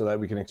past so that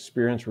we can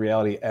experience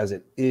reality as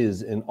it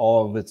is in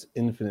all of its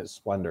infinite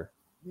splendor.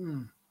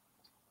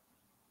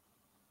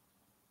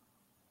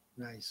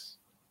 Nice.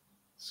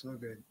 So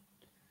good.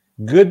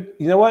 Good.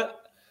 You know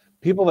what?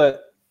 People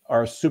that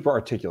are super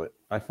articulate,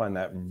 I find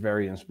that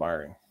very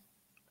inspiring.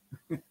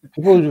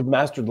 People who've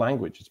mastered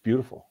language, it's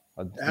beautiful.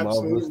 I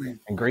love listening,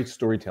 and great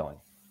storytelling.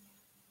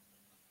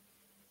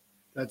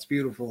 That's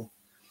beautiful.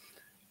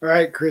 All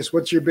right, Chris,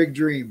 what's your big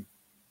dream?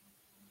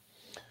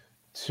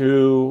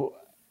 To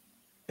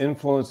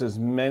influence as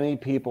many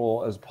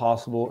people as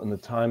possible in the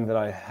time that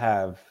I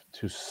have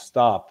to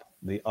stop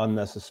the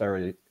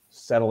unnecessary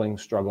settling,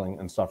 struggling,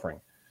 and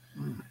suffering.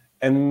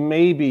 And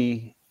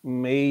maybe a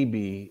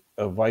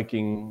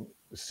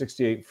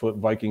 68-foot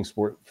Viking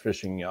sport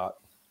fishing yacht.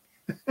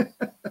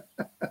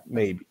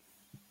 Maybe.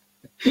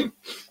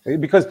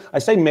 Because I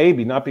say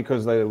maybe, not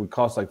because it would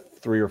cost like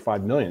 $3 or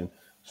 $5 million.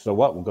 So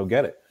what? We'll go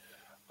get it.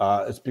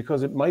 It's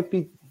because it might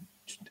be.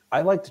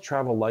 I like to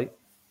travel light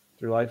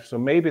through life, so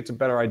maybe it's a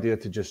better idea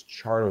to just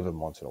charter them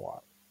once in a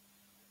while.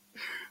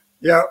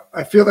 Yeah,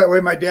 I feel that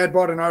way. My dad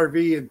bought an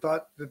RV and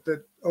thought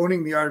that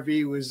owning the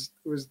RV was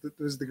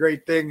the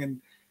great thing,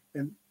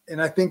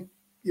 and I think,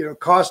 you know,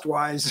 cost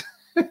wise,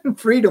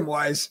 freedom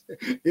wise,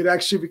 it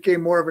actually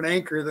became more of an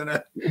anchor than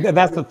a.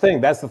 That's the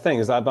thing. That's the thing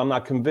is I'm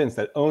not convinced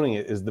that owning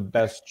it is the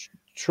best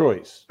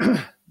choice.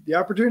 The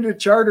opportunity to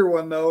charter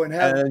one though and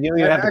have, you don't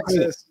have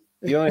access.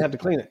 You only have to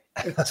clean it.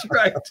 That's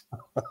right.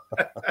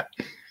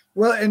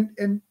 Well,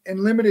 and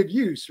limited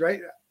use,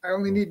 right? I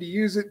only need to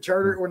use it,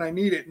 charter it when I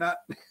need it, not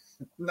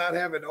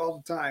have it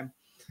all the time.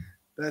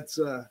 That's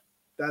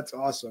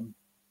awesome.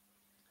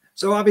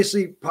 So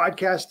obviously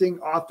podcasting,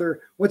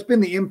 author, what's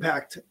been the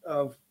impact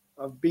of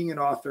being an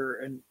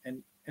author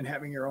and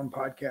having your own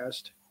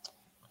podcast?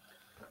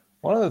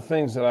 One of the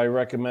things that I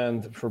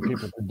recommend for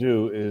people to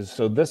do is,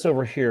 so this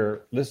over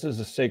here, this is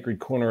a sacred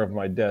corner of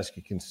my desk.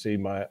 You can see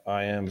my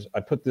IMs.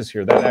 I put this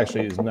here. That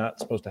actually is not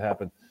supposed to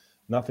happen.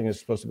 Nothing is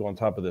supposed to go on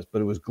top of this,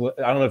 but it was,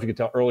 I don't know if you could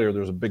tell earlier,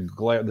 there was a big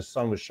glare. The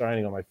sun was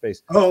shining on my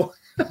face. Oh,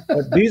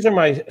 but these are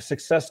my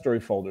success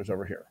story folders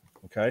over here.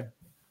 Okay.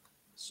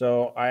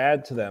 So I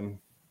add to them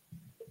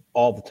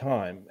all the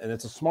time. And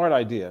it's a smart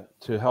idea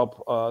to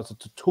help, it's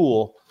a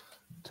tool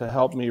to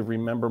help me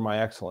remember my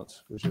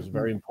excellence, which is a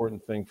very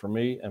important thing for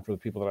me and for the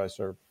people that I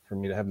serve, for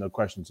me to have no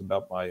questions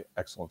about my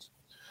excellence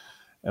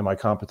and my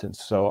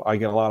competence. So I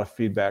get a lot of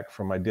feedback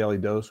from my daily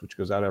dose, which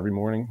goes out every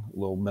morning, a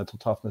little mental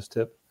toughness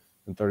tip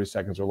in 30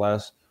 seconds or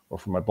less, or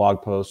from my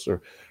blog posts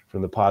or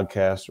from the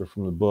podcast or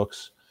from the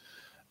books.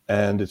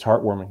 And it's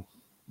heartwarming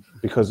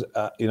because,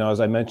 you know, as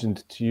I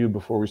mentioned to you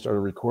before we started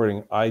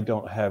recording, I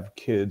don't have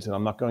kids and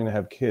I'm not going to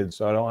have kids.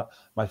 So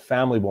my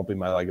family won't be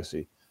my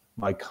legacy.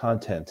 My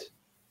content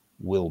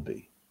will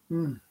be.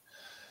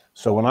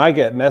 So when I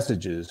get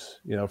messages,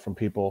 you know, from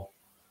people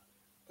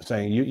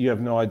saying, you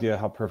have no idea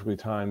how perfectly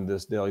timed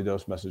this daily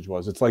dose message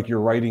was. It's like you're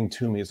writing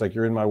to me. It's like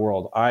you're in my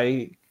world.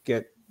 I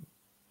get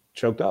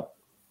choked up.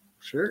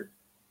 Sure.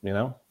 You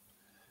know,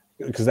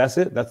 because that's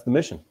it. That's the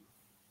mission,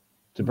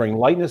 to bring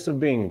lightness of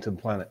being to the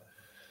planet.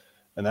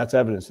 And that's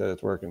evidence that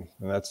it's working.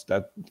 And that's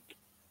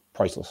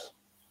priceless.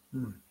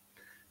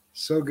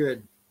 So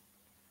good.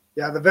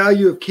 Yeah, the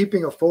value of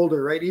keeping a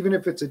folder, right? Even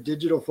if it's a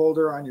digital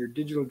folder on your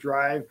digital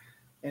drive,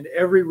 and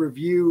every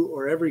review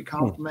or every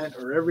compliment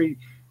or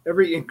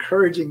every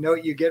encouraging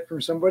note you get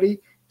from somebody,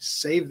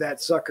 save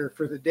that sucker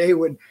for the day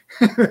when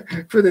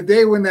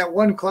that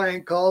one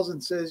client calls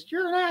and says,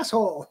 "You're an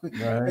asshole."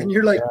 Right. And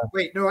you're like,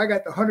 wait, no, I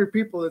got the 100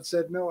 people that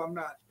said, no, I'm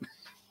not.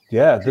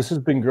 Yeah, this has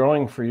been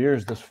growing for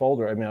years, this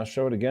folder. I mean, I'll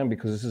show it again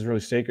because this is really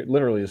sacred,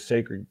 literally is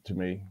sacred to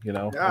me, you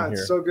know. Yeah,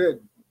 it's so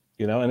good.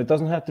 You know, and it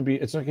doesn't have to be,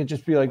 it's like, it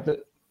just be like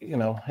the, you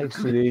know, hey,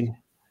 CD,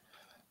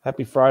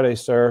 happy Friday,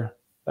 sir.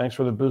 Thanks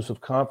for the boost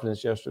of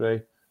confidence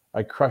yesterday.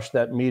 I crushed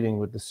that meeting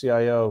with the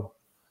CIO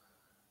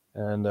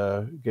and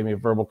gave me a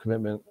verbal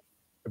commitment.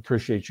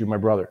 Appreciate you, my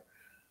brother.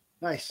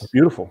 Nice. That's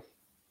beautiful.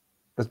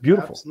 That's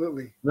beautiful.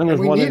 Absolutely. Then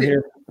there's one in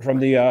here from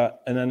the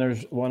and then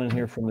there's one in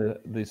here from the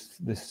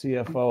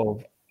CFO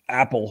of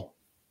Apple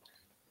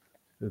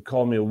who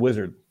called me a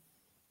wizard.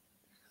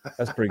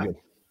 That's pretty good.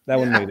 That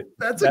one made it.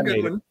 That's a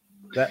good one.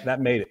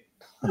 That made it.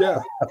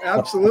 Yeah,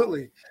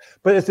 absolutely.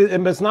 But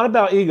it's not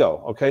about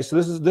ego. Okay,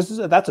 so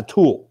that's a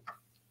tool.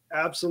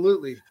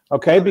 Absolutely.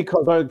 Okay,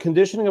 because our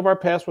conditioning of our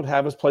past would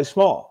have us play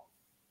small,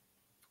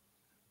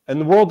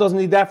 and the world doesn't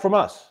need that from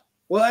us.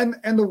 Well,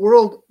 and the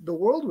world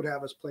would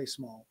have us play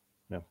small.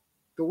 Yeah.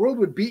 The world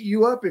would beat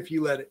you up if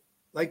you let it.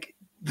 Like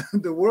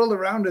the world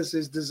around us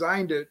is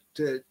designed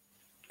to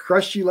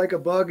crush you like a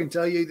bug and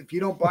tell you if you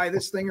don't buy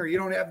this thing or you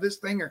don't have this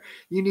thing or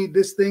you need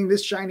this thing,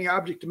 this shiny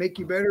object to make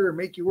you better or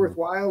make you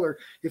worthwhile, or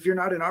if you're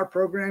not in our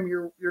program,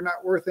 you're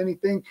not worth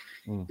anything.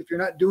 If you're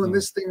not doing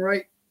this thing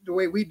right the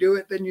way we do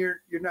it, then you're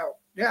not.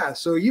 Yeah.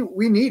 So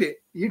we need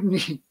it. You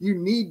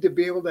need to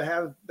be able to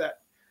have that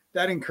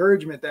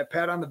encouragement, that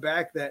pat on the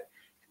back, that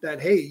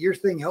hey, your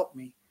thing helped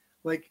me.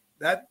 Like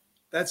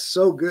that's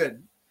so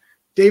good.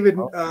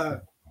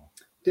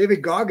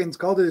 David Goggins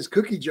called it his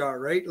cookie jar,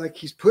 right? Like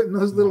he's putting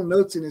those little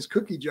notes in his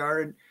cookie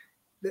jar, and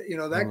you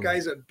know that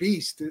guy's a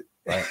beast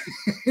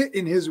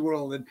in his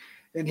world,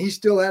 and he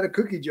still had a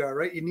cookie jar,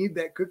 right? You need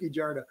that cookie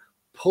jar to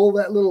pull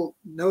that little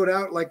note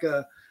out like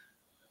a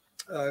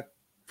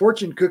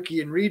fortune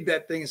cookie and read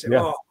that thing and say,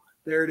 "Oh,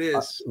 there it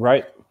is."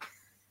 Right.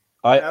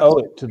 I owe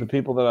it to the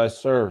people that I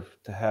serve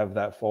to have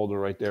that folder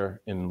right there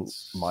in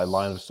my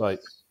line of sight.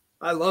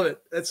 I love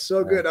it. That's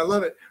so good. I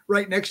love it.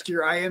 Right next to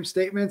your I am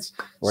statements.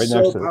 Right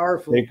so next to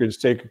powerful.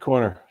 Sacred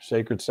corner,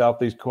 sacred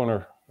southeast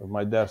corner of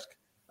my desk.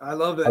 I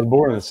love that. I was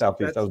born in the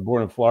southeast. I was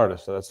born in Florida,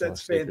 so that's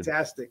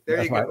fantastic.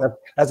 There you go.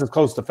 That's as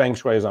close to feng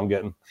shui as I'm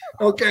getting.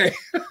 Okay,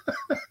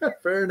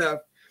 fair enough.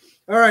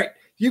 All right,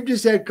 you've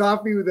just had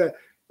coffee with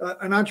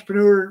an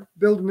entrepreneur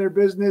building their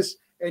business,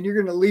 and you're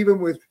going to leave them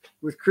with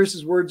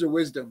Chris's words of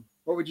wisdom.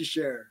 What would you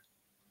share?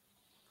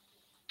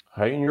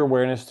 Heighten your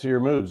awareness to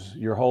your moods.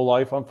 Your whole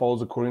life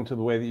unfolds according to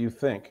the way that you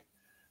think,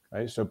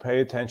 right? So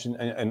pay attention,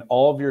 and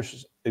all of your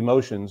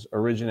emotions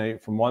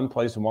originate from one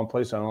place and one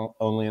place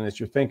only, and it's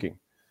your thinking.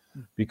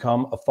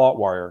 Become a thought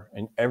warrior,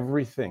 and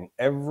every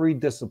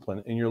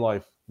discipline in your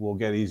life will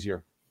get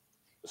easier.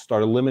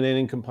 Start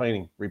eliminating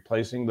complaining,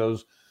 replacing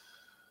those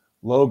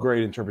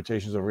low-grade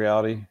interpretations of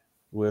reality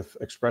with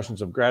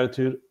expressions of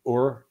gratitude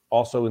or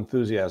also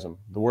enthusiasm.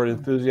 The word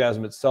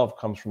enthusiasm itself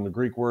comes from the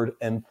Greek word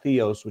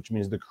entheos, which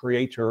means the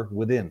creator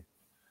within.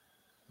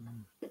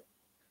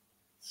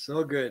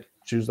 So good.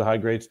 Choose the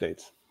high-grade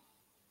states.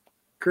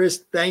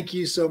 Chris, thank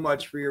you so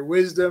much for your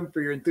wisdom,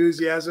 for your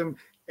enthusiasm,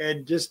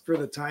 and just for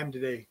the time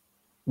today.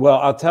 Well,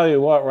 I'll tell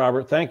you what,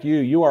 Robert, thank you.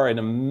 You are an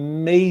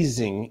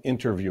amazing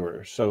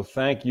interviewer. So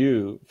thank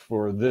you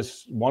for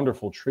this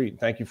wonderful treat.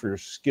 Thank you for your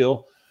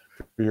skill,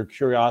 for your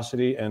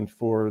curiosity, and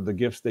for the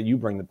gifts that you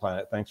bring the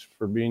planet. Thanks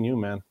for being you,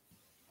 man.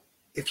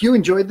 If you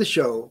enjoyed the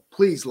show,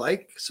 please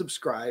like,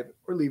 subscribe,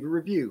 or leave a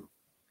review.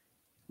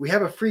 We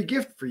have a free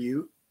gift for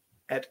you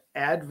at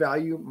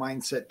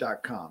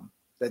addvaluemindset.com.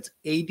 That's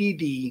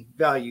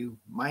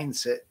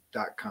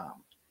addvaluemindset.com.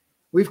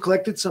 We've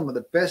collected some of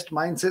the best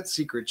mindset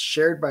secrets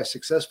shared by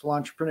successful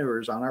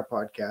entrepreneurs on our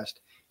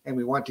podcast, and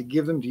we want to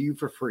give them to you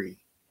for free.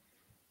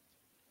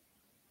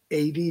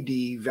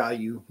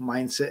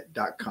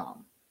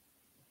 addvaluemindset.com.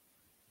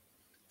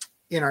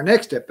 In our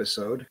next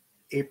episode,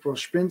 April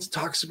Sprinz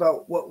talks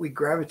about what we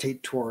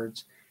gravitate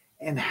towards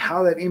and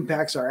how that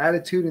impacts our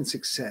attitude and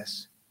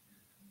success.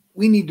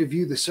 We need to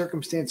view the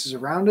circumstances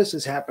around us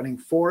as happening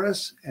for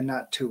us and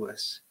not to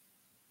us.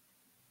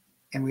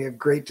 And we have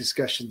great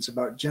discussions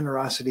about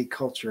generosity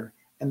culture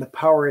and the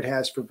power it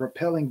has for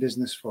propelling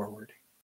business forward.